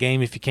and see a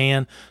game if you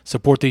can.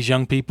 Support these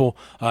young people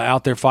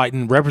out there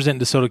fighting,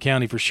 representing DeSoto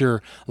County for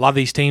sure. A lot of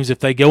these teams, if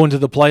they go into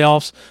the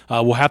playoffs,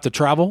 will have to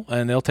travel,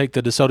 and they'll take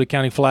the DeSoto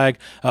County flag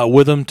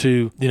with them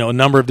to a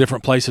number of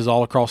different places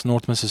all across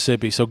North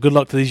Mississippi. So good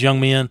luck to these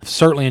young men.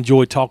 Certainly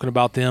enjoyed talking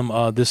about them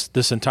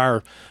this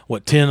entire,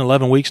 10,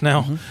 11 weeks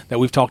now that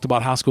we've talked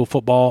about high school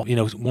football.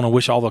 Want to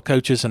wish all the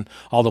coaches and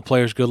all the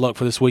players good luck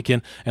for this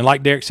weekend. And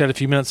like Derek said a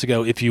few minutes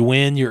ago, if you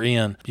win, you're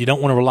in. You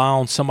don't want to rely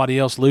on somebody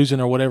else losing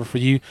or whatever for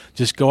you.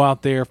 Just go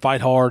out there,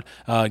 fight hard,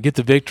 get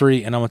the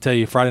victory, and I'm going to tell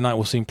you, Friday night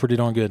will seem pretty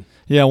darn good.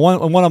 Yeah, one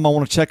of them I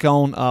want to check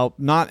on.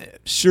 Not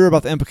sure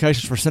about the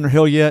implications for Center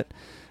Hill yet.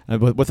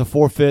 With the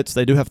forfeits,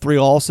 they do have 3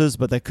 losses,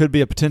 but they could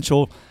be a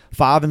potential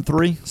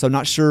 5-3. So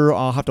not sure.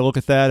 I'll have to look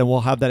at that, and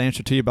we'll have that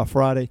answer to you by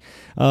Friday.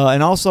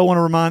 And also want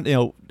to remind,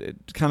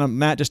 kind of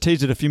Matt just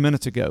teased it a few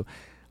minutes ago.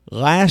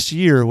 Last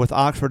year with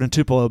Oxford and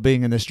Tupelo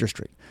being in this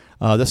district,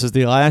 This is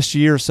the last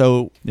year,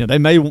 so they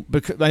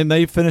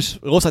may finish.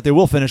 It looks like they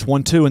will finish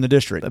 1-2 in the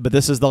district, but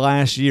this is the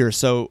last year.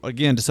 So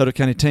again, DeSoto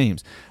County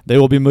teams, they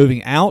will be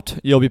moving out.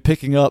 You'll be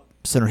picking up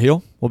Center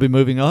Hill will be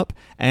moving up,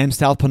 and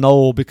South Panola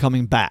will be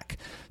coming back.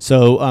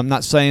 So I'm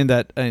not saying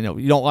that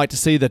you don't like to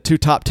see the two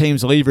top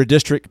teams leave your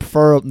district,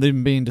 prefer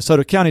them being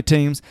DeSoto County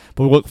teams,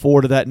 but we look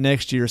forward to that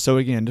next year. So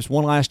again, just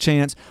one last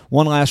chance,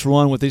 one last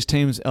run with these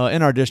teams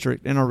in our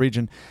district, in our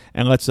region,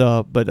 and let's.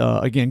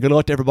 Again, good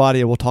luck to everybody,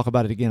 and we'll talk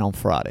about it again on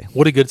Friday.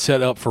 What a good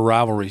setup for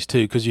rivalries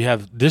too, because you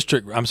have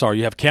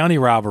you have county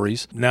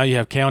rivalries. Now you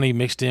have county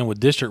mixed in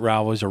with district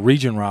rivalries or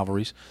region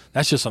rivalries.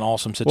 That's just an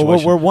awesome situation.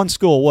 Well, we're one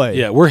school away.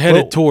 Yeah, we're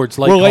headed towards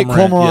Lake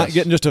Cormorant, yes.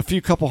 getting just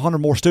a couple hundred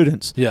more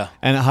students. Yeah,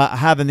 and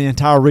having the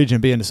entire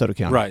region be in DeSoto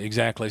County. Right,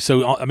 exactly.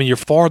 So I mean, your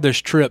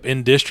farthest trip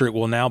in district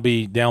will now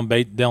be down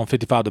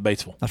 55 to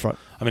Batesville. That's right.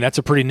 I mean, that's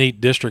a pretty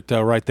neat district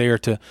right there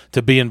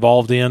to be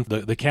involved in.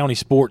 The county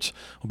sports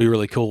will be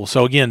really cool.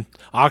 So again,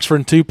 Oxford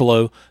and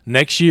Tupelo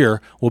next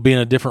year will be in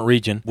a different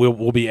region.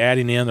 We'll be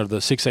adding in, or the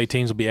 6A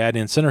teams will be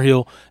adding in Center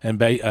Hill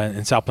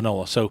and South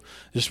Panola. So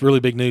just really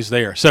big news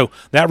there. So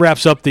that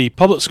wraps up the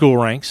public school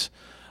ranks.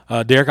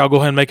 Derek, I'll go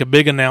ahead and make a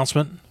big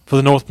announcement for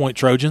the North Point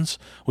Trojans.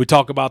 We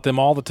talk about them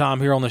all the time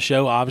here on the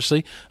show,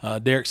 obviously.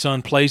 Derek's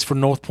son plays for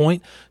North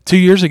Point. 2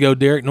 years ago,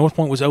 Derek, North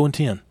Point was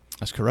 0-10.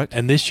 That's correct.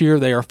 And this year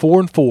they are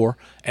 4-4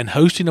 and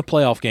hosting a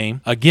playoff game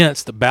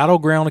against the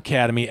Battleground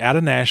Academy out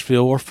of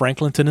Nashville or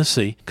Franklin,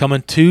 Tennessee,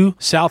 coming to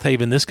South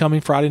Haven this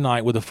coming Friday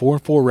night with a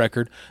 4-4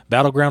 record.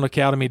 Battleground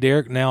Academy,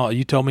 Derek, now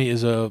you told me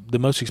is the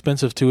most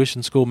expensive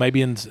tuition school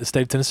maybe in the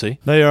state of Tennessee.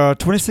 They are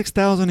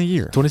 $26,000 a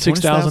year.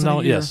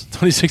 $26,000, yes.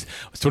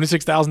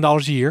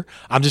 $26,000 a year.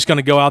 I'm just going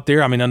to go out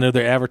there. I mean, I know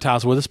they're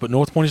advertised with us, but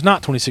North Point is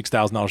not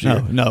 $26,000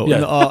 a year. No.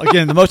 Yeah.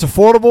 Again, the most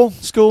affordable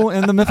school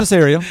in the Memphis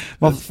area,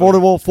 most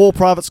affordable full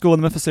private school in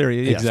the Memphis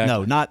area. Yes.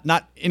 Exactly. No,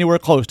 not anywhere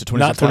close to $26,000.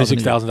 Not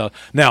 $26,000.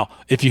 Now,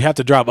 if you have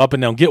to drive up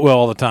and down Getwell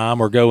all the time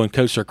or go and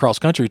coach their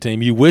cross-country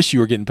team, you wish you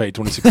were getting paid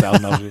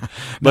 $26,000 a year.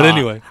 But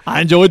anyway.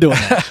 I enjoy doing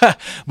that.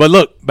 But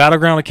look,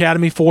 Battleground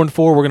Academy, 4-4.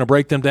 We're going to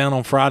break them down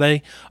on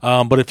Friday.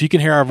 But if you can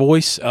hear our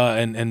voice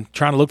and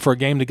trying to look for a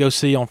game to go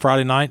see on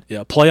Friday night,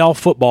 playoff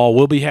football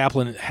will be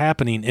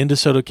happening in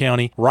DeSoto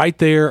County right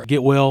there,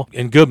 Getwell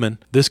and Goodman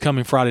this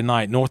coming Friday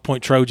night. North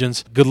Point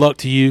Trojans, good luck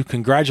to you.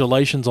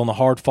 Congratulations on the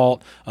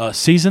hard-fought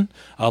season.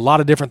 A lot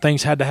of different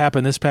things had to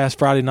happen this past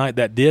Friday night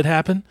that did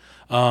happen.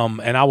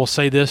 And I will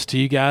say this to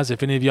you guys,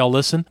 if any of y'all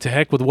listen, to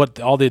heck with what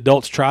all the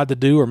adults tried to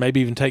do or maybe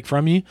even take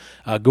from you,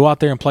 go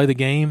out there and play the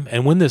game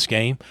and win this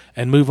game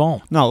and move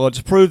on. No, well,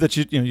 to prove that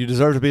you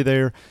deserve to be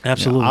there.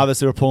 Absolutely.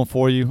 Obviously, we're pulling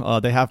for you.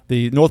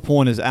 The North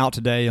Point is out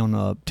today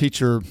on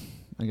teacher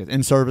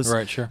in service.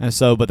 Right, sure. And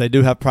so, but they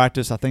do have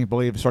practice, I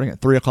believe, starting at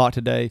 3 o'clock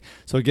today.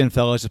 So again,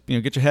 fellas, just,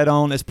 get your head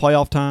on. It's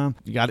playoff time.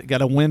 You got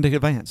to win to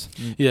advance.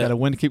 Got to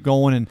win to keep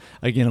going. And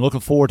again,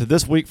 looking forward to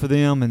this week for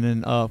them, and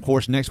then of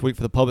course next week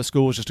for the public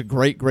schools. Just a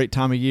great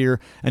time of year,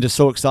 and just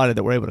so excited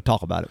that we're able to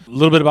talk about it. A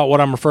little bit about what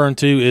I'm referring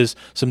to is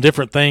some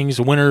different things: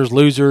 winners,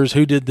 losers,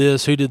 who did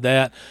this, who did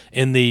that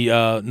in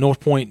the North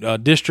Point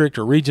district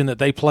or region that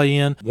they play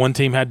in. One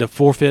team had to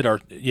forfeit,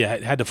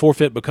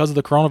 because of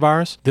the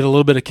coronavirus. Did a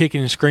little bit of kicking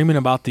and screaming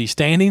about the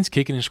standings,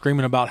 kicking and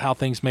screaming about how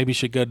things maybe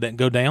should go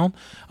down.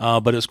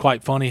 But it's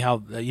quite funny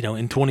how,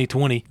 in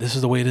 2020, this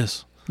is the way it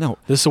is. No.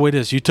 This is the way it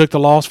is. You took the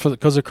loss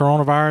because of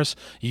coronavirus.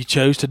 You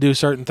chose to do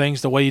certain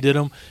things the way you did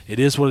them. It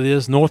is what it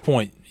is. North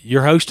Point,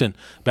 you're hosting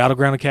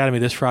Battleground Academy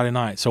this Friday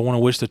night. So I want to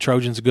wish the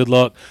Trojans good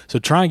luck. So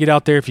try and get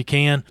out there if you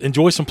can.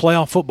 Enjoy some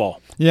playoff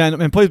football. Yeah,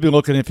 and please be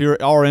looking if you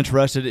are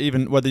interested,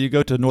 even whether you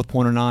go to North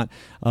Point or not.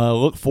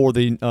 Look for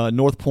the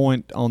North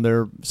Point on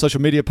their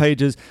social media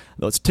pages.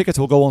 Those tickets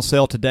will go on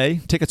sale today.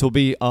 Tickets will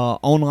be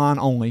online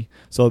only,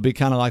 so it'll be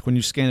kind of like when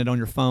you scan it on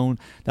your phone.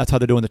 That's how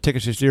they're doing the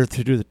tickets this year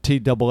through the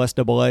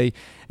TSSAA.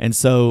 And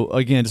so,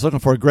 again, just looking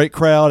for a great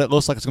crowd. It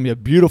looks like it's going to be a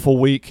beautiful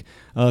week.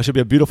 Should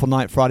be a beautiful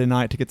night Friday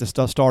night to get this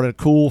stuff started.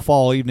 Cool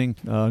fall evening.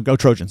 Go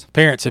Trojans.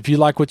 Parents, if you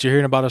like what you're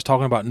hearing about us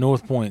talking about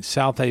North Point,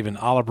 South Haven,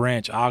 Olive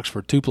Branch,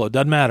 Oxford, Tupelo,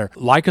 doesn't matter.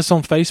 Like us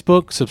on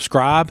Facebook.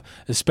 Subscribe,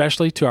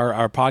 especially to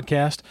our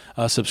podcast.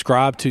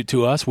 Subscribe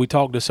to us. We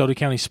talk DeSoto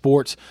County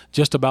sports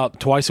just about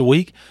twice a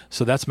week.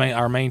 So that's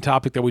our main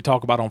topic that we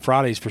talk about on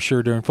Fridays for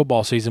sure during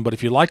football season. But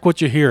if you like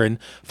what you're hearing,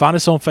 find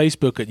us on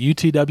Facebook at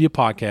UTW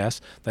Podcast.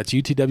 That's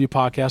UTW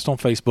Podcast on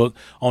Facebook.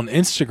 On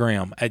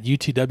Instagram at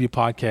UTW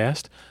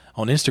Podcast.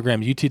 On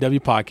Instagram,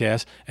 UTW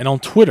Podcast. And on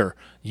Twitter,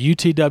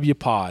 UTW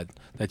Pod.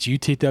 That's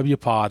UTW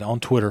Pod on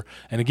Twitter.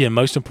 And again,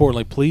 most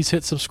importantly, please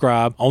hit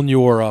subscribe on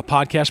your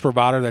podcast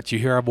provider that you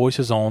hear our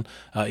voices on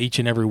each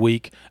and every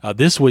week.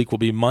 This week will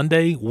be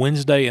Monday,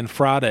 Wednesday, and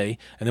Friday,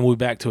 and then we'll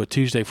be back to a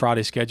Tuesday,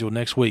 Friday schedule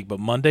next week. But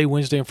Monday,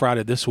 Wednesday, and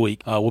Friday this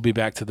week, we'll be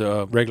back to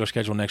the regular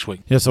schedule next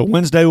week. Yeah, so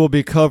Wednesday we'll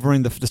be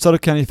covering the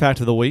DeSoto County Fact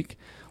of the Week.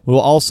 We'll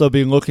also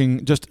be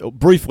looking just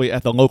briefly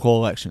at the local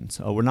elections.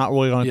 We're not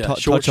really going to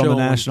touch on the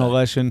national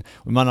election.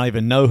 We might not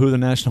even know who the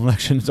national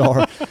elections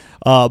are.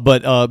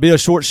 But be a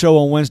short show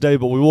on Wednesday,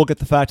 but we will get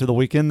the Fact of the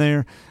Week in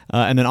there.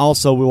 And then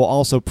also we will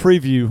also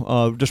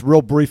preview just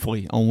real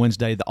briefly on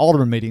Wednesday the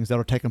Alderman meetings that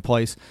are taking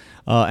place.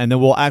 And then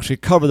we'll actually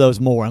cover those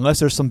more. Unless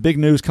there's some big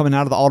news coming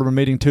out of the Alderman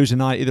meeting Tuesday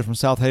night, either from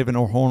South Haven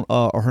or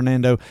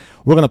Hernando,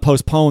 we're going to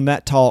postpone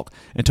that talk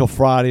until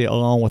Friday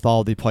along with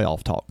all the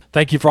playoff talk.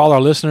 Thank you for all our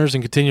listeners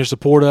and continue to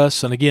support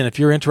us. And again, if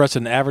you're interested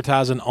in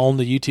advertising on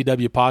the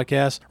UTW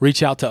podcast,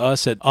 reach out to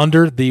us at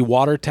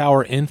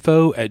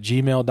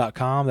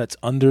underthewatертowerinfo@gmail.com. That's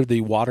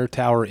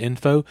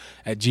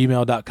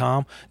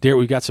underthewatертowerinfo@gmail.com. Derek,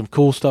 we've got some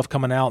cool stuff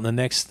coming out in the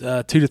next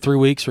 2 to 3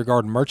 weeks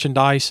regarding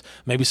merchandise,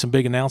 maybe some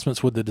big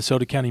announcements with the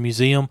DeSoto County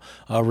Museum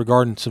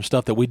regarding some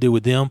stuff that we do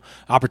with them,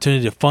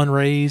 opportunity to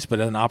fundraise,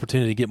 but an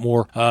opportunity to get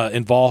more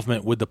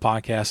involvement with the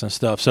podcast and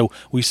stuff. So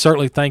we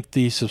certainly thank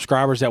the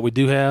subscribers that we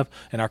do have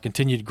and our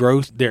continued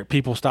growth. There,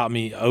 people stop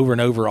me over and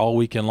over all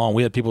weekend long.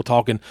 We had people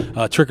talking,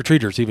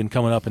 trick-or-treaters even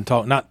coming up and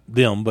talk, not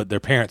them, but their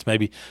parents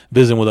maybe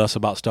visiting with us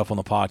about stuff on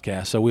the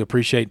podcast. So we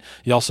appreciate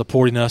y'all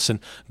supporting us, and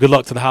good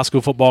luck to the high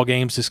school football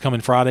games this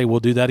coming Friday. We'll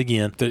do that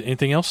again.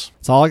 Anything else?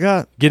 That's all I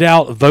got. Get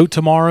out, vote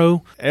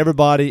tomorrow.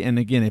 Everybody, and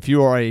again, if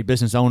you are a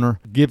business owner,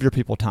 give your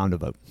people time to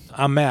vote.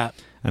 I'm Matt.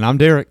 And I'm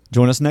Derek.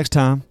 Join us next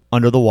time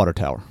under the Water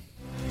Tower.